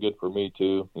 You know, it's been good for me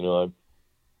too. You know,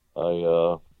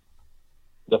 I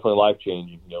definitely life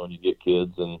changing. You know, when you get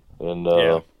kids and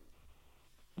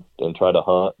try to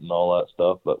hunt and all that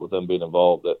stuff. But with them being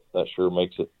involved, that sure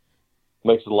makes it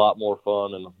a lot more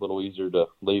fun and a little easier to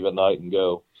leave at night and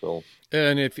go. So,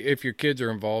 and if your kids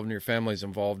are involved and your family's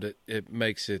involved, it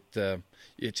makes it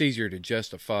it's easier to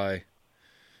justify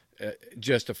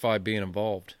being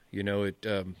involved. You know,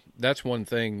 that's one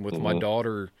thing with my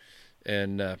daughter,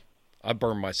 and I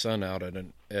burned my son out at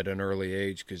an early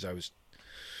age because I was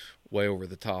way over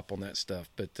the top on that stuff.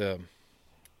 But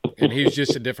and he's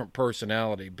just a different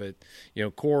personality. But, you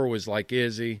know, Cora was like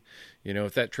Izzy. You know,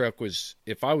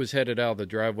 if I was headed out of the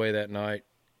driveway that night,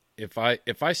 if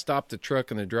I stopped the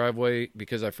truck in the driveway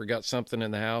because I forgot something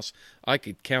in the house, I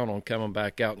could count on coming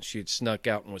back out, and she'd snuck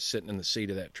out and was sitting in the seat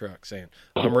of that truck saying,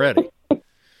 "I'm ready."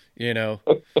 You know,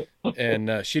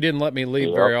 and she didn't let me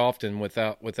leave very often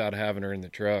without having her in the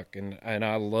truck. And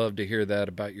I love to hear that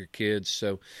about your kids.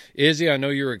 So, Izzy, I know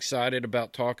you're excited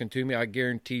about talking to me. I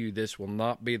guarantee you this will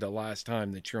not be the last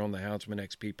time that you're on the Houndsman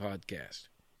XP podcast.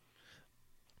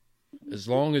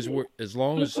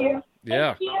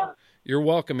 You're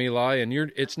welcome, Eli. And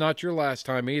it's not your last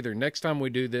time either. Next time we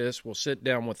do this, we'll sit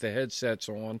down with the headsets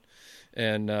on,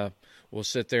 and we'll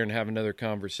sit there and have another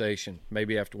conversation,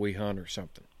 maybe after we hunt or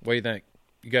something. What do you think?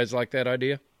 You guys like that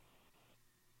idea?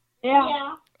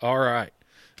 Yeah. All right.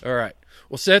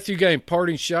 Well, Seth, you got any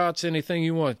parting shots? Anything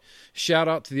you want to shout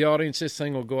out to the audience? This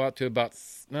thing will go out to about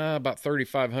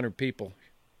 3,500 people.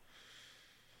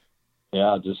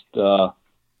 Yeah, just I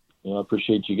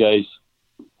appreciate you guys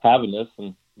having this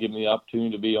and giving me the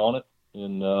opportunity to be on it.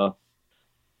 And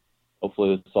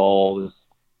hopefully all this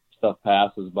stuff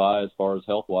passes by as far as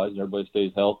health-wise, and everybody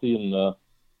stays healthy and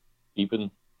keep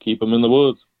them in the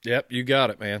woods. Yep, you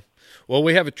got it, man. Well,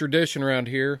 we have a tradition around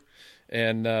here,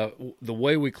 and the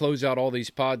way we close out all these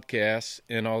podcasts,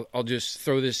 and I'll just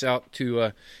throw this out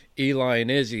to Eli and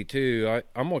Izzy too.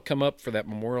 I'm going to come up for that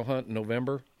memorial hunt in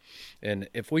November, and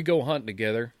if we go hunting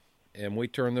together and we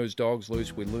turn those dogs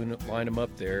loose, we line them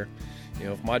up there. You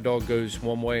know, if my dog goes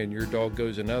one way and your dog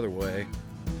goes another way,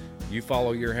 you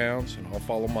follow your hounds and I'll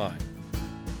follow mine.